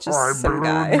doing like It's just some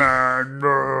guy.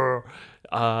 Man.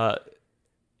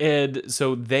 And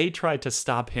so they tried to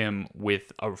stop him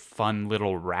with a fun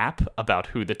little rap about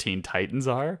who the Teen Titans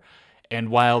are. And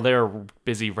while they're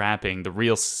busy rapping, the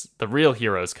real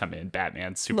heroes come in: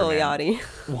 Batman, Superman, Lil Yachty.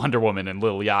 Wonder Woman, and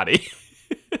Lil Yachty.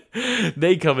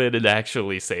 They come in and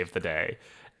actually save the day.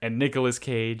 And Nicolas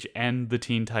Cage and the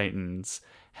Teen Titans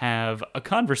have a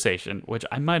conversation, which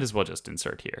I might as well just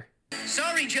insert here.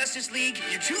 Sorry, Justice League,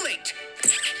 you're too late.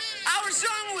 Our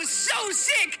song was so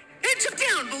sick, it took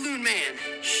down Balloon Man.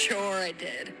 Sure it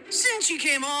did. Since you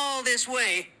came all this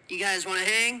way, you guys want to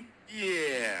hang?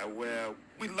 Yeah, well,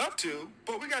 we'd love to,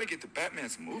 but we gotta get to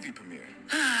Batman's movie premiere.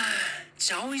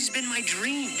 It's always been my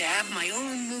dream to have my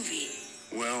own movie.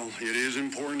 Well, it is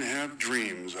important to have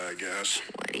dreams, I guess.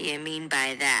 What do you mean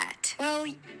by that? Well,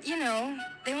 you know,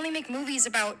 they only make movies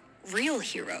about real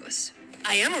heroes.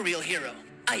 I am a real hero.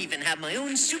 I even have my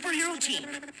own superhero team.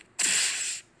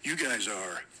 You guys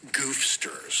are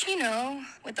goofsters. You know,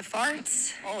 with the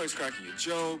farts. Always cracking your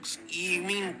jokes. You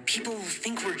mean people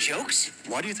think we're jokes?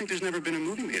 Why do you think there's never been a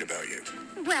movie made about you?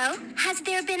 Well, has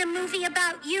there been a movie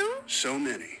about you? So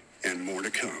many, and more to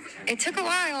come. It took a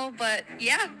while, but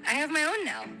yeah, I have my own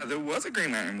now. There was a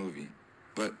Green Lantern movie,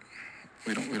 but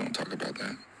we don't talk about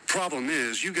that. Problem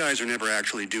is, you guys are never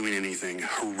actually doing anything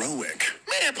heroic.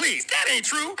 Man, please, that ain't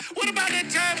true. What about that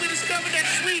time we discovered that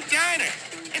sweet diner?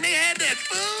 And they had that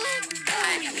food?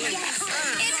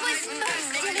 It was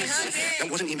most delicious. That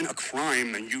wasn't even a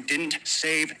crime, and you didn't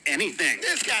save anything.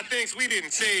 This guy thinks we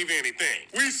didn't save anything.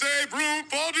 We saved room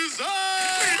for design!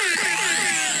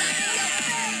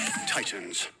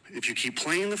 Titans, if you keep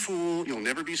playing the fool, you'll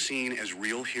never be seen as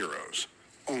real heroes.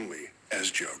 Only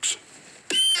as jokes.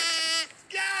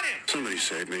 Got it! Somebody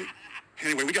save me.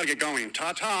 Anyway, we gotta get going.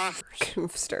 Ta-ta.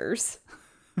 Goofsters.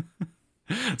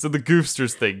 So the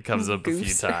Goofsters thing comes up a few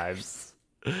Goofsters. times.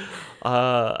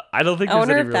 I don't think I there's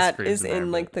wonder any if real that screams is there,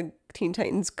 in like but- the Teen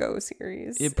Titans Go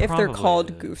series. It If they're probably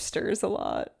called is. Goofsters a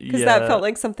lot. Because Yeah. that felt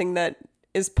like something that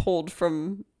is pulled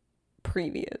from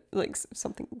previous, like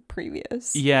something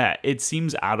previous. Yeah, it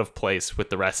seems out of place with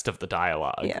the rest of the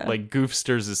dialogue. Yeah. Like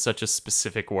Goofsters is such a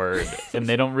specific word, and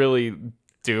they don't really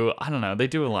do. I don't know. They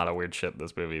do a lot of weird shit in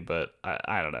this movie, but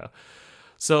I don't know.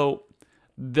 So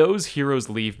those heroes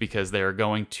leave because they are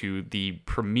going to the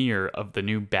premiere of the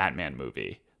new Batman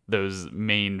movie. Those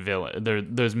main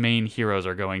heroes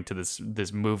are going to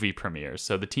this movie premiere.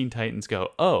 So the Teen Titans go,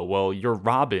 "Oh, well, you're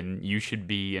Robin. You should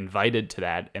be invited to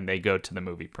that." And they go to the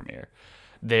movie premiere.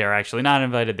 They are actually not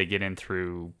invited. They get in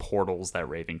through portals that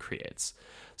Raven creates.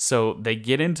 So they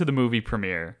get into the movie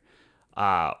premiere,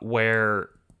 where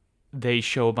they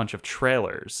show a bunch of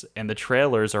trailers, and the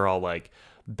trailers are all like,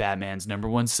 Batman's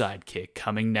 #1 sidekick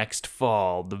coming next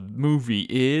fall. The movie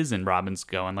is, and Robin's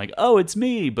going like, "Oh, it's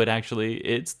me," but actually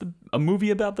it's a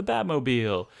movie about the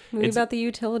Batmobile. Movie It's about the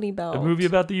utility belt. a movie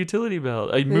about the utility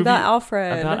belt. A movie about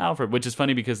Alfred. About Alfred, which is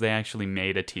funny because they actually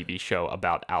made a TV show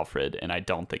about Alfred, and I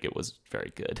don't think it was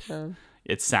very good.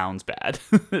 It sounds bad.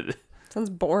 Sounds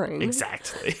boring.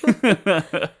 Exactly.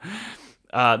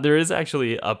 There is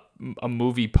actually a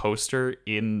movie poster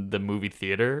in the movie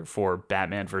theater for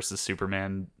Batman versus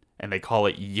Superman, and they call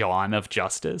it Yawn of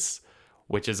Justice,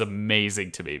 which is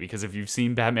amazing to me because if you've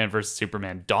seen Batman versus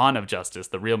Superman Dawn of Justice,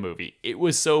 the real movie, it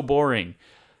was so boring.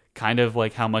 Kind of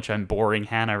like how much I'm boring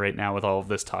Hannah right now with all of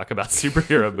this talk about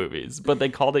superhero movies, but they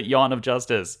called it Yawn of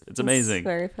Justice. It's amazing. It's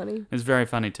very funny. It's very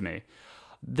funny to me.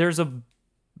 There's a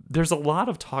lot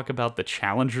of talk about the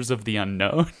Challengers of the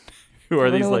Unknown, who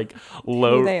are these like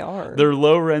low. They are. They're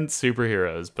low rent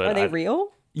superheroes, but Are they real?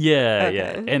 Yeah, Okay. yeah,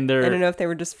 and I don't they're know if they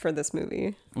were just for this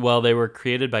movie. well, they were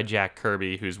created by Jack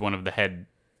Kirby, who's one of the head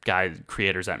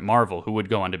creators at Marvel, who would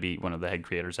go on to be one of the head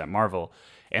creators at Marvel.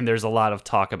 And there's a lot of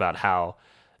talk about how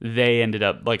they ended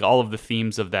up, like, all of the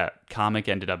themes of that comic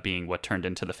ended up being what turned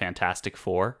into the Fantastic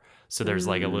Four. So there's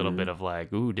like a little bit of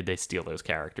like, ooh, did they steal those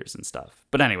characters and stuff?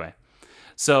 But anyway,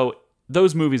 so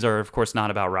those movies are of course not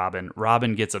about Robin.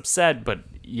 Robin gets upset, but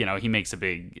you know, he makes a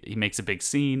big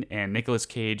scene, and Nicolas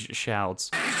Cage shouts,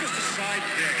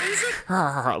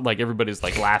 like everybody's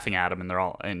like laughing at him,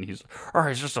 and he's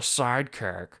just a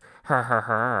sidekick.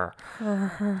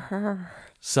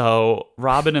 So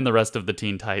Robin and the rest of the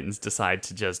Teen Titans decide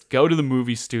to just go to the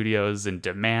movie studios and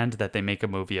demand that they make a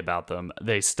movie about them.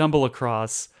 They stumble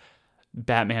across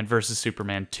Batman versus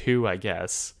Superman 2, I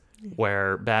guess,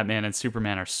 where Batman and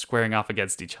Superman are squaring off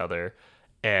against each other,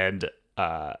 and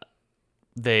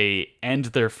they end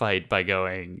their fight by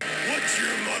going, What's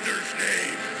your mother's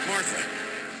name? Martha.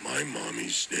 My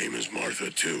mommy's name is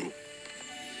Martha, too.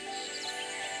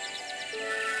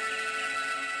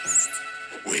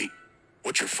 Wait,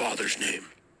 what's your father's name?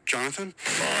 Jonathan?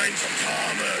 Mine's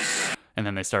Thomas. and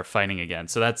then they start fighting again.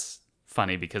 So that's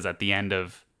funny because at the end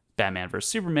of Batman vs.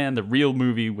 Superman, the real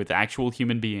movie with actual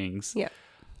human beings, Yeah.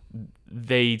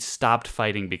 they stopped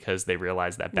fighting because they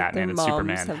realized that Batman and moms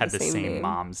Superman have had the the same same name.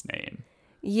 mom's name.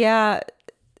 Yeah.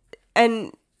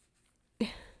 And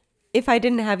if I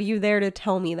didn't have you there to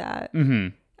tell me that,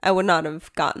 I would not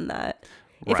have gotten that.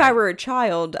 If I Right. were a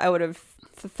child, I would have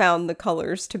found the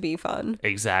colors to be fun.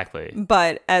 Exactly.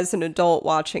 But as an adult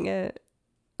watching it,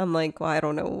 I'm like, well, I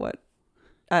don't know what.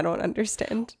 I don't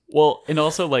understand. Well, and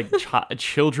also like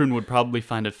children would probably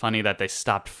find it funny that they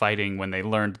stopped fighting when they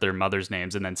learned their mother's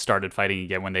names and then started fighting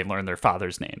again when they learned their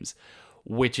father's names,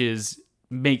 which is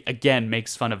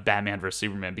makes fun of Batman vs.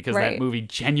 Superman because that Right. movie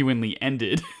genuinely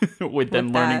ended with them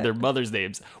With learning that. their mother's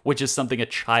names, which is something a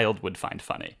child would find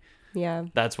funny. Yeah.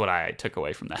 That's what I took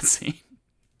away from that scene.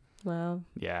 Wow.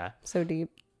 Yeah. So deep.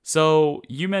 So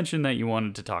you mentioned that you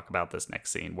wanted to talk about this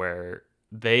next scene where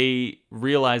they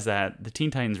realize that the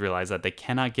Teen Titans realize that they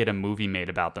cannot get a movie made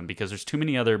about them because there's too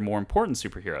many other more important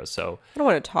superheroes. So I don't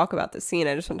want to talk about the scene.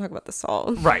 I just want to talk about the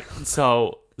song. right.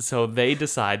 So they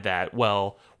decide that,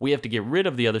 well, we have to get rid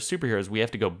of the other superheroes. We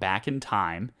have to go back in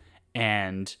time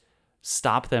and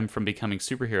stop them from becoming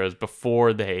superheroes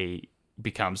before they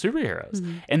become superheroes.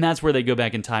 And that's where they go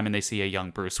back in time and they see a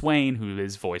young Bruce Wayne who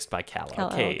is voiced by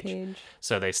Kal-El Cage.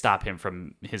 So they stop him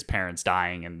from his parents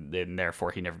dying and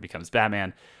therefore he never becomes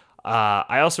Batman.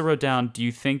 I also wrote down, do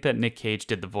you think that Nick Cage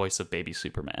did the voice of Baby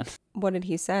Superman? What did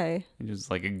he say? It was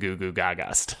like a goo goo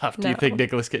gaga stuff. Do you No. think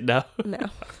Nicholas Cage? No? No.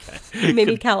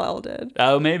 Maybe Kal-El did.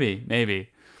 Oh, maybe.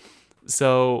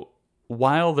 So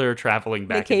while they're traveling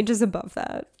back, Nick Cage is above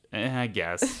that. I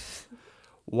guess,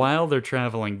 while they're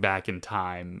traveling back in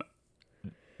time,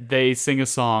 they sing a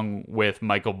song with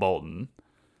Michael Bolton,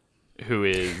 who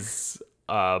is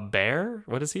a bear.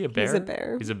 What is he? A bear? He's a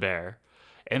bear. He's a bear.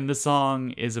 And the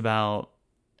song is about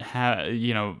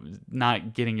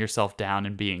not getting yourself down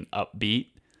and being upbeat.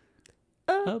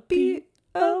 Upbeat,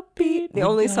 upbeat. The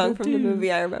only song from the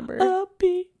movie I remember.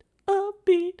 Upbeat.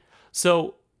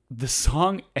 So the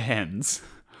song ends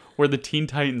where the Teen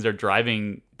Titans are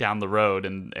driving down the road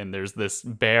and there's this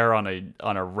bear on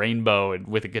a rainbow and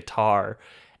with a guitar,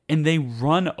 and they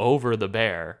run over the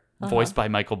bear, voiced by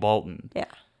Michael Bolton. Yeah.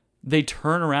 They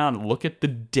turn around and look at the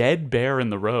dead bear in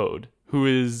the road, who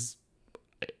is,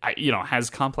 has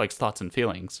complex thoughts and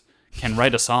feelings, can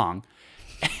write a song,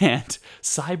 and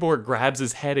Cyborg grabs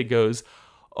his head and goes,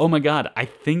 "Oh my God, I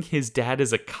think his dad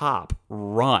is a cop.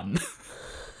 Run."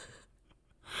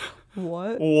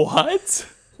 What? What?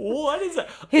 What is that?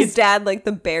 His dad, like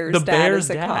the bear's the dad, bear's is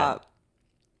a dad. cop.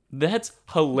 That's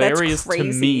hilarious That's to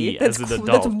crazy. me That's as an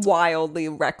That's adult. wildly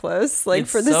reckless. Like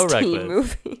It's for this so teen reckless.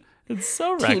 movie. It's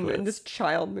so Teen, reckless. this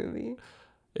child movie.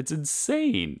 It's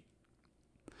insane.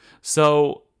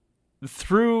 So,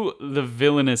 through the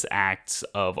villainous acts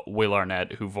of Will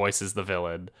Arnett, who voices the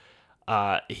villain,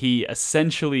 he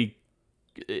essentially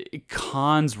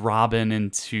cons Robin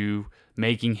into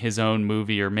making his own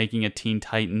movie or making a Teen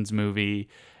Titans movie.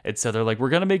 And so they're like, we're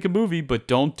going to make a movie, but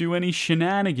don't do any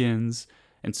shenanigans.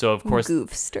 And so, of course,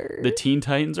 Goofster. the Teen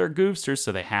Titans are goofsters,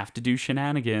 so they have to do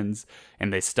shenanigans.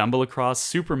 And they stumble across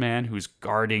Superman, who's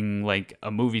guarding, like,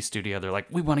 a movie studio. They're like,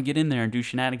 we want to get in there and do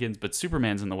shenanigans, but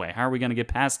Superman's in the way. How are we going to get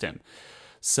past him?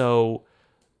 So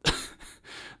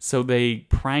they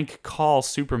prank call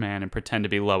Superman and pretend to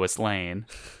be Lois Lane.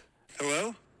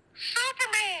 Hello?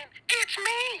 Superman, it's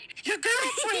me, your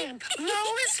girlfriend,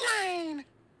 Lois Lane.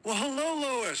 Well, hello,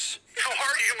 Lois. How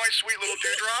are you, my sweet little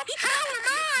dewdrop? How am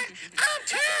I? I'm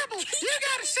terrible. You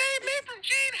gotta save me from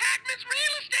Gene Hackman's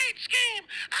real estate scheme.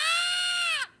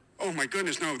 Ah! Oh, my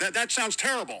goodness, no. That sounds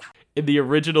terrible. In the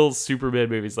original Superman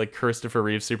movies, like Christopher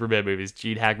Reeve Superman movies,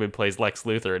 Gene Hackman plays Lex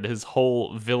Luthor, and his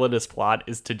whole villainous plot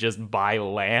is to just buy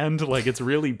land. Like, it's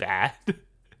really bad.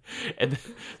 And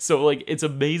so, like, it's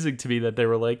amazing to me that they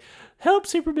were like, help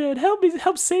Superman, help me,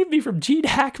 help save me from Gene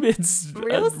Hackman's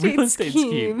Real estate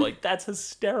scheme. Like, that's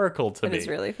hysterical to It me. is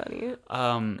really funny.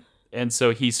 And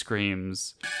so he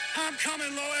screams. I'm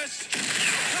coming, Lois.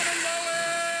 Coming,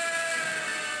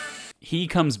 Lois. He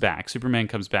comes back. Superman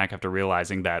comes back after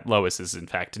realizing that Lois is, in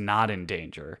fact, not in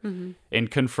danger and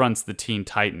confronts the Teen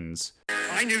Titans.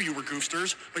 I knew you were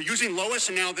goofsters, but using Lois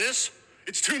and now this,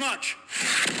 it's too much.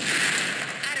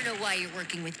 I don't know why you're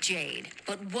working with Jade,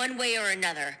 but one way or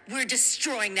another, we're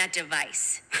destroying that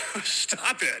device.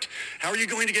 Stop it. How are you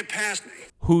going to get past me?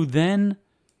 Who then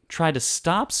try to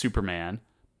stop Superman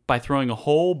by throwing a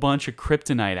whole bunch of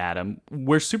kryptonite at him,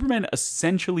 where Superman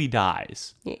essentially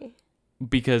dies Yeah.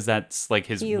 because that's like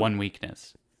his You- one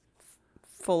weakness.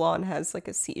 Full on has like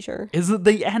a seizure. Is that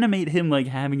they animate him like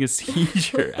having a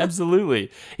seizure?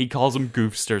 Absolutely. He calls them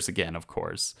goofsters again, of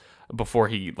course, before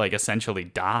he like essentially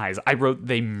dies. I wrote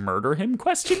they murder him ?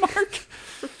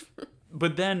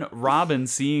 But then Robin,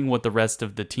 seeing what the rest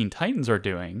of the Teen Titans are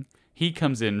doing, he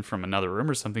comes in from another room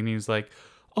or something, and he's like,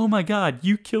 "Oh my God,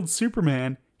 you killed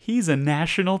Superman. He's a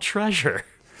national treasure."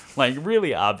 Like,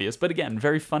 really obvious, but again,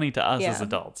 very funny to us as Yeah.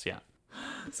 adults. Yeah.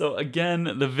 So again,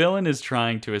 the villain is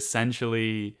trying to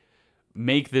essentially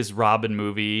make this Robin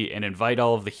movie and invite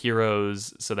all of the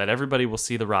heroes so that everybody will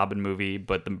see the Robin movie,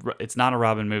 but it's not a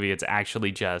Robin movie. It's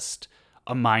actually just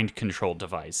a mind control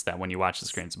device that when you watch the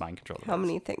screen, it's a mind control device. How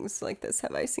many things like this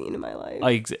have I seen in my life?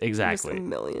 Exactly. Just a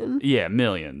million. Yeah,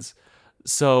 millions.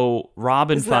 So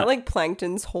Robin... Isn't that like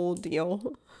Plankton's whole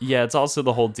deal? Yeah, it's also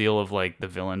the whole deal of like the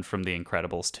villain from The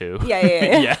Incredibles too.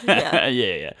 Yeah.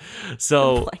 yeah.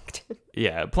 So... Plankton.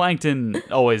 Yeah, Plankton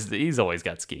he's always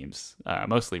got schemes,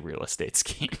 mostly real estate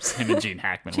schemes. Him and Gene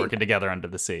Hackman working together under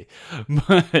the sea.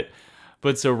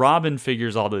 But so Robin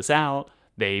figures all this out.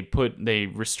 They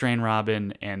restrain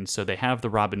Robin, and so they have the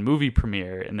Robin movie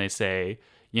premiere, and they say,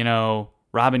 you know,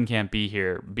 Robin can't be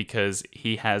here because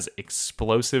he has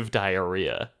explosive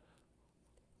diarrhea.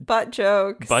 Butt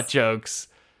jokes. Butt jokes.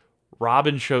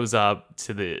 Robin shows up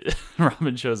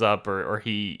or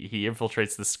he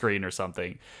infiltrates the screen or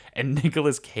something, and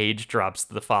Nicolas Cage drops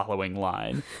the following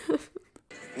line.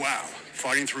 Wow,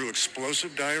 fighting through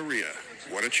explosive diarrhea.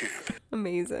 What a champ.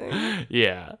 Amazing.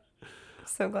 Yeah.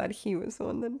 So glad he was the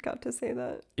one that got to say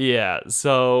that. Yeah,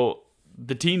 so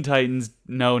the Teen Titans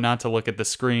know not to look at the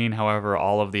screen. However,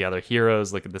 all of the other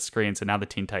heroes look at the screen. So now the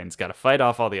Teen Titans got to fight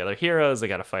off all the other heroes. They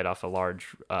got to fight off a large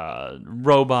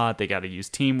robot. They got to use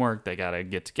teamwork. They got to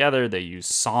get together. They use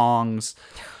songs.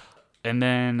 And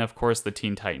then, of course, the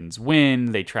Teen Titans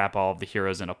win. They trap all of the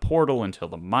heroes in a portal until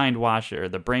the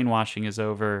brainwashing is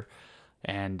over.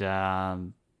 And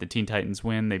the Teen Titans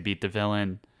win. They beat the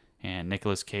villain. And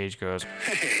Nicolas Cage goes,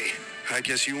 Hey, I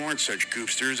guess you aren't such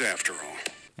goofsters after all.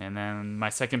 and then my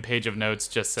second page of notes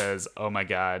just says, oh my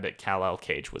God, Kal-El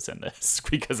Cage was in this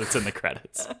because it's in the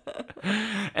credits.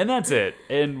 And that's it.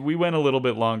 And we went a little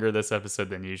bit longer this episode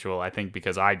than usual, I think,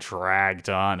 because I dragged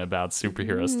on about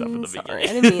superhero stuff in the Sorry, beginning.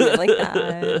 I didn't mean it like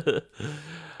that.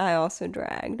 I also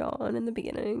dragged on in the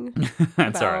beginning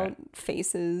That's about all right.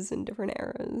 faces in different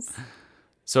eras.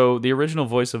 So the original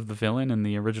voice of the villain in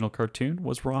the original cartoon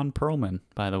was Ron Perlman,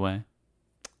 by the way.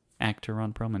 Actor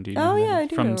Ron Perlman. Do you know Oh, that? yeah, I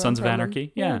do From know Sons Ron of Perlman.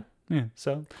 Anarchy? Yeah. Yeah.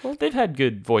 So Cool. they've had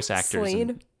good voice actors.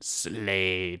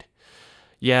 Slade.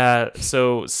 Yeah,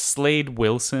 so Slade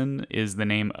Wilson is the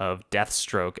name of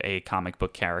Deathstroke, a comic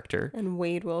book character. And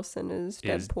Wade Wilson is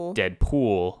Is Deadpool.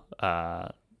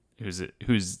 Deadpool,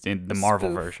 who's in the Marvel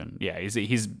Spoof. version. Yeah,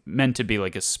 he's meant to be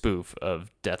like a spoof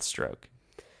of Deathstroke.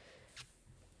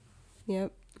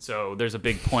 Yep. So there's a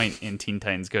big point in Teen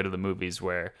Titans Go to the Movies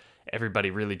where everybody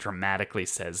really dramatically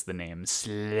says the name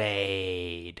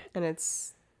Slade. And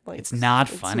it's like It's not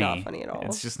funny. It's not funny at all.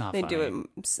 It's just not they funny. do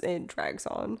it. It drags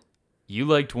on. You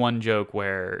liked one joke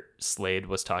where Slade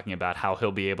was talking about how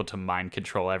he'll be able to mind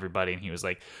control everybody, and he was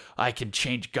like, I could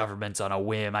change governments on a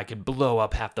whim. I could blow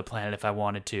up half the planet if I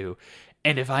wanted to.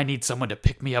 And if I need someone to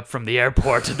pick me up from the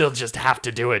airport, they'll just have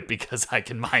to do it because I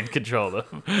can mind control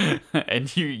them.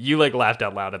 And you like laughed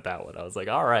out loud at that one. I was like,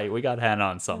 all right, we got hand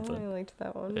on I something. liked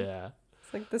that one. Yeah.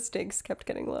 It's like the stakes kept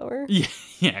getting lower. Yeah,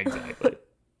 exactly.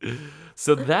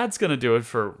 So that's going to do it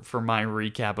for my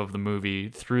recap of the movie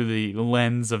through the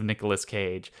lens of Nicolas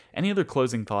Cage. Any other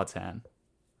closing thoughts, Han?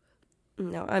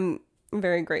 No, I'm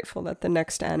very grateful that the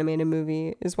next animated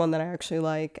movie is one that I actually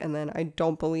like, and then I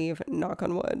don't believe, knock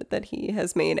on wood, that he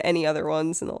has made any other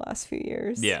ones in the last few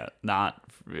years. Yeah, not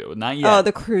yet. Oh,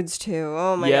 The Croods too.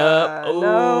 Oh my Yep. god.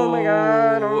 Oh my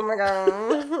god. Ooh. Oh my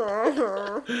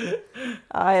god.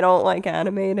 I don't like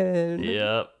animated.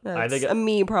 Yep. That's a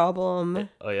me problem.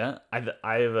 Oh yeah,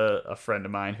 I have a friend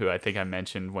of mine who I think I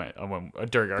mentioned when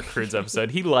during our Crudes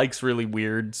episode. He likes really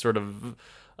weird sort of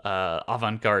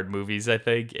avant-garde movies, I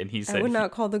think, and he said I would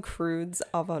not call The Croods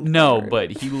avant-garde. no,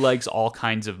 but he likes all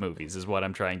kinds of movies, is what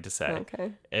I'm trying to say.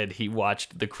 Okay. And he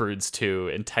watched The Croods 2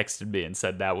 and texted me and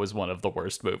said that was one of the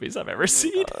worst movies I've ever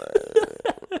seen.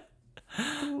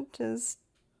 Just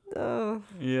Yeah.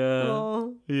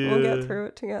 we'll get through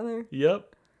it together.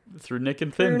 Yep. Through Nick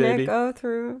and Thin, Through baby. Nick, oh,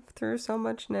 through so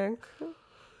much Nick.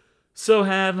 So,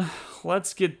 Han,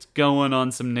 let's get going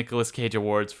on some Nicolas Cage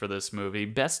awards for this movie.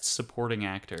 Best Supporting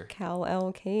Actor. Cal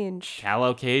L. Cage. Cal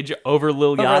El Cage over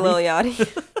Lil Yachty. Over Lil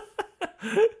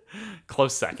Yachty.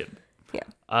 Close second. Yeah.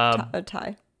 A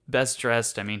tie. Best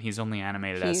Dressed, I mean, he's only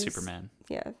animated as He's- Superman.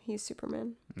 Yeah, he's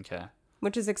Superman, Okay.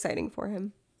 which is exciting for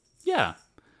him. Yeah.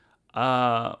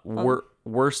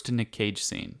 Worst Nick Cage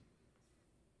scene.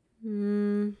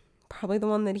 Probably the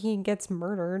one that he gets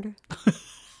murdered.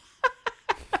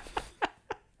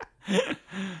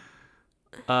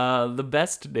 The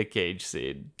best Nick Cage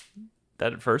scene.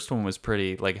 That first one was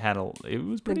pretty, like, it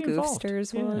was The pretty involved.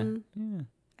 Goofsters Yeah, one. Yeah.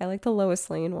 I like the Lois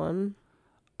Lane one.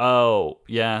 Oh,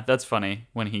 yeah, that's funny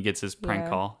when he gets his prank Yeah.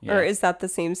 call. Yeah. Or is that the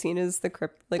same scene as the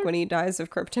like when he dies of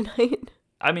kryptonite?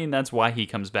 I mean, that's why he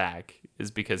comes back,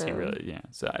 is because he really, yeah.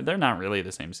 So they're not really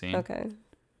the same scene. Okay,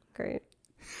 great.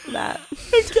 That.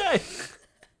 Okay.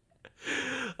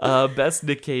 Best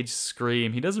Nick Cage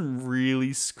scream. He doesn't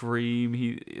really scream.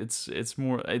 It's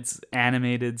more, it's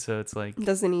animated, so it's like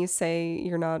Doesn't he say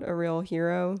you're not a real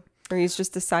hero? Or he's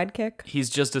just a sidekick? he's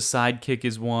just a sidekick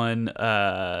is one.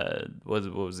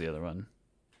 What was the other one?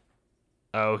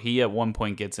 Oh, he at one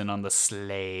point gets in on the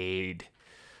Slade.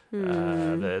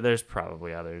 There's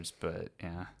probably others, but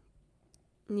yeah.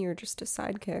 You're just a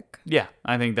sidekick. Yeah,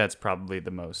 I think that's probably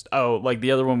the most. Oh, like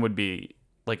the other one would be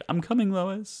like, I'm coming,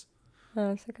 Lois.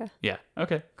 Oh, it's okay. Yeah,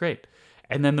 okay, great.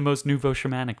 And then the most nouveau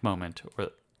shamanic moment, or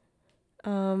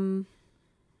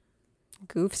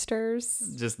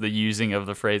Goofsters. just the using of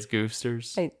the phrase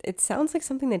goofsters. It sounds like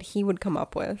something that he would come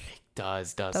up with.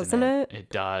 Doesn't it? It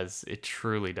does. It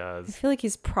truly I does. feel like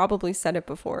he's probably said it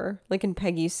before, like in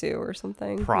Peggy Sue or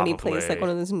something. When he plays like Probably. one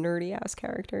of those nerdy ass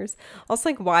characters. Also,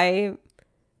 like, why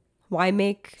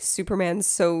make Superman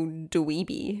so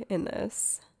dweeby in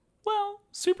this? Well,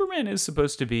 Superman is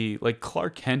supposed to be, like,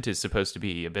 Clark Kent is supposed to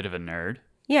be a bit of a nerd.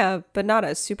 Yeah, but not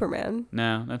as Superman.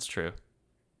 No, that's true.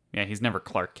 Yeah, he's never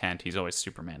Clark Kent. He's always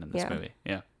Superman in this Yeah. movie.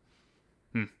 Yeah.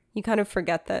 You kind of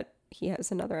forget that he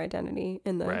has another identity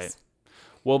in this. Right.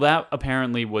 Well, that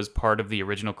apparently was part of the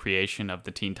original creation of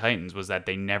the Teen Titans, was that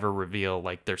they never reveal,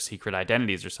 like, their secret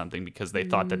identities or something because they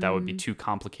thought that would be too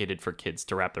complicated for kids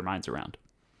to wrap their minds around.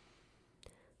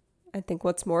 I think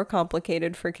what's more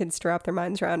complicated for kids to wrap their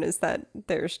minds around is that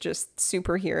there's just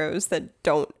superheroes that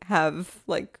don't have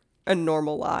like a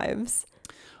normal lives.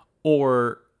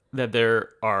 Or that there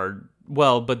are,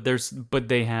 well, but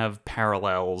they have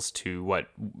parallels to what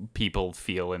people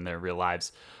feel in their real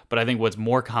lives. But I think what's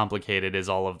more complicated is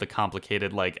all of the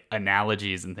complicated, like,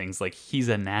 analogies and things like he's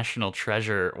a national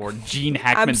treasure or Gene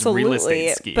Hackman's real Absolutely.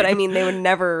 estate scheme. But I mean, they would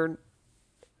never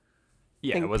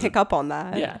yeah, it pick up on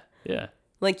that. Yeah.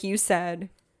 Like you said,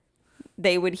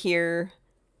 they would hear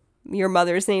your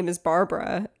mother's name is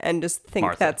Barbara and just think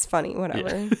Martha. that's funny,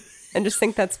 whatever. And just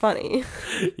think that's funny.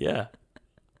 Yeah.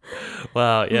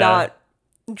 Well, yeah. Not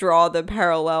draw the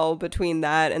parallel between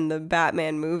that and the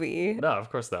Batman movie. No,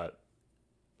 of course not.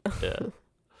 Yeah.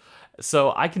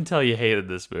 So I can tell you hated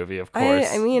this movie, of course.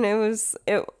 I mean,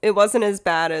 it wasn't as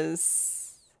bad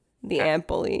as the Ant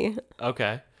Bully.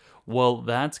 Okay. Well,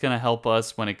 that's going to help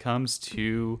us when it comes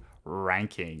to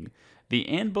ranking. The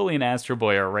Ant Bully and Astro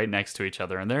Boy are right next to each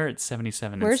other, and they're at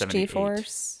 77 Where's and 78.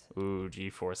 G-Force? Ooh,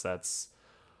 G-Force, that's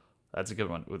a good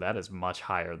one. Ooh, that is much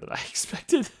higher than I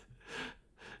expected.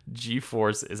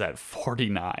 G-Force is at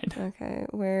 49. Okay,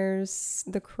 where's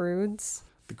the Croods?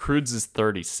 The Croods is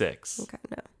 36. Okay,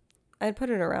 no. I'd put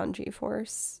it around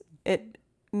G-Force. It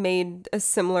made a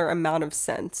similar amount of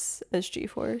sense as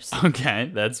G-Force.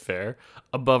 Okay, that's fair.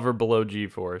 Above or below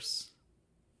G-Force?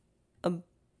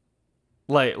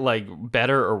 Like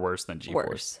better or worse than G-Force?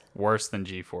 Worse. Worse than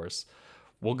G-Force.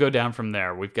 We'll go down from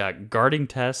there. We've got Guarding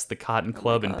Tess, The Cotton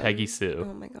Club, and Peggy Oh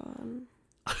Sue. my god.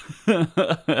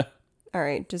 All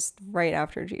right, just right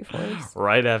after G-Force.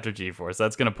 Right after G-Force.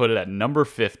 That's going to put it at number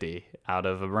 50 out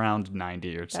of around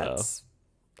 90 or so. That's...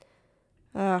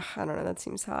 I don't know, that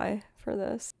seems high for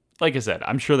this. Like I said,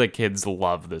 I'm sure that kids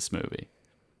love this movie.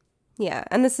 Yeah,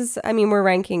 and this is, I mean, we're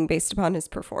ranking based upon his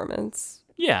performance.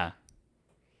 Yeah.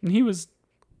 And he was,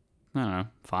 I don't know,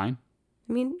 fine.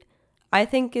 I mean, I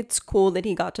think it's cool that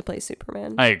he got to play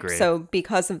Superman. I agree. So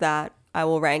because of that, I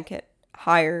will rank it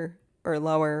higher or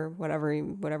lower,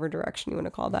 whatever direction you want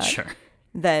to call that, Sure.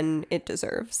 than it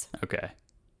deserves. Okay.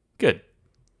 Good.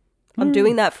 I'm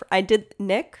doing that for, I did,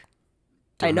 Nick,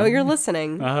 I know you're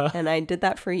listening, and I did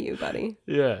that for you, buddy.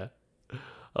 Yeah.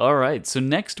 All right. So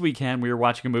next weekend, we are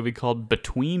watching a movie called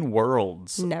Between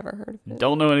Worlds. Never heard of it.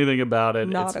 Don't know anything about it.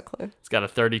 Not a clue. It's got a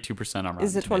 32% on Rotten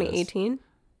Is it Tomatoes. 2018?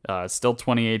 Still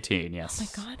 2018, yes.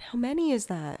 Oh my god, how many is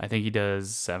that? I think he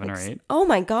does 7 or 8. Oh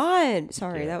my god.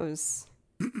 Sorry, Yeah. that was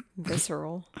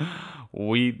visceral.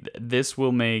 This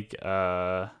will make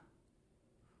 1,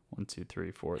 2,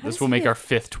 3, 4. How This does will he make have- our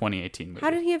 5th 2018 movie. How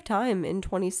did he have time in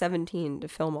 2017 to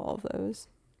film all of those?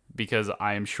 Because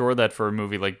I am sure that for a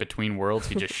movie like Between Worlds,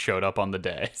 he just showed up on the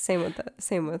day. Same with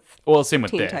Well, same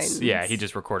with Teen this. Titans. Yeah, he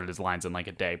just recorded his lines in like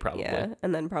a day, probably. yeah,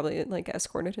 and then probably like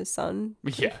escorted his son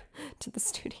Yeah. to the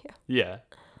studio. Yeah.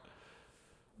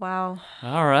 Wow.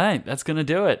 All right, that's gonna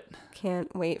do it.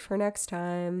 Can't wait for next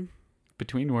time.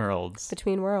 Between Worlds.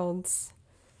 Between Worlds.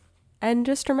 And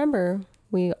just remember,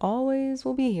 we always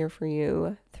will be here for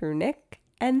you through Nick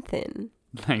and Thin.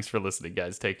 Thanks for listening,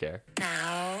 guys. Take care.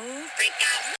 Now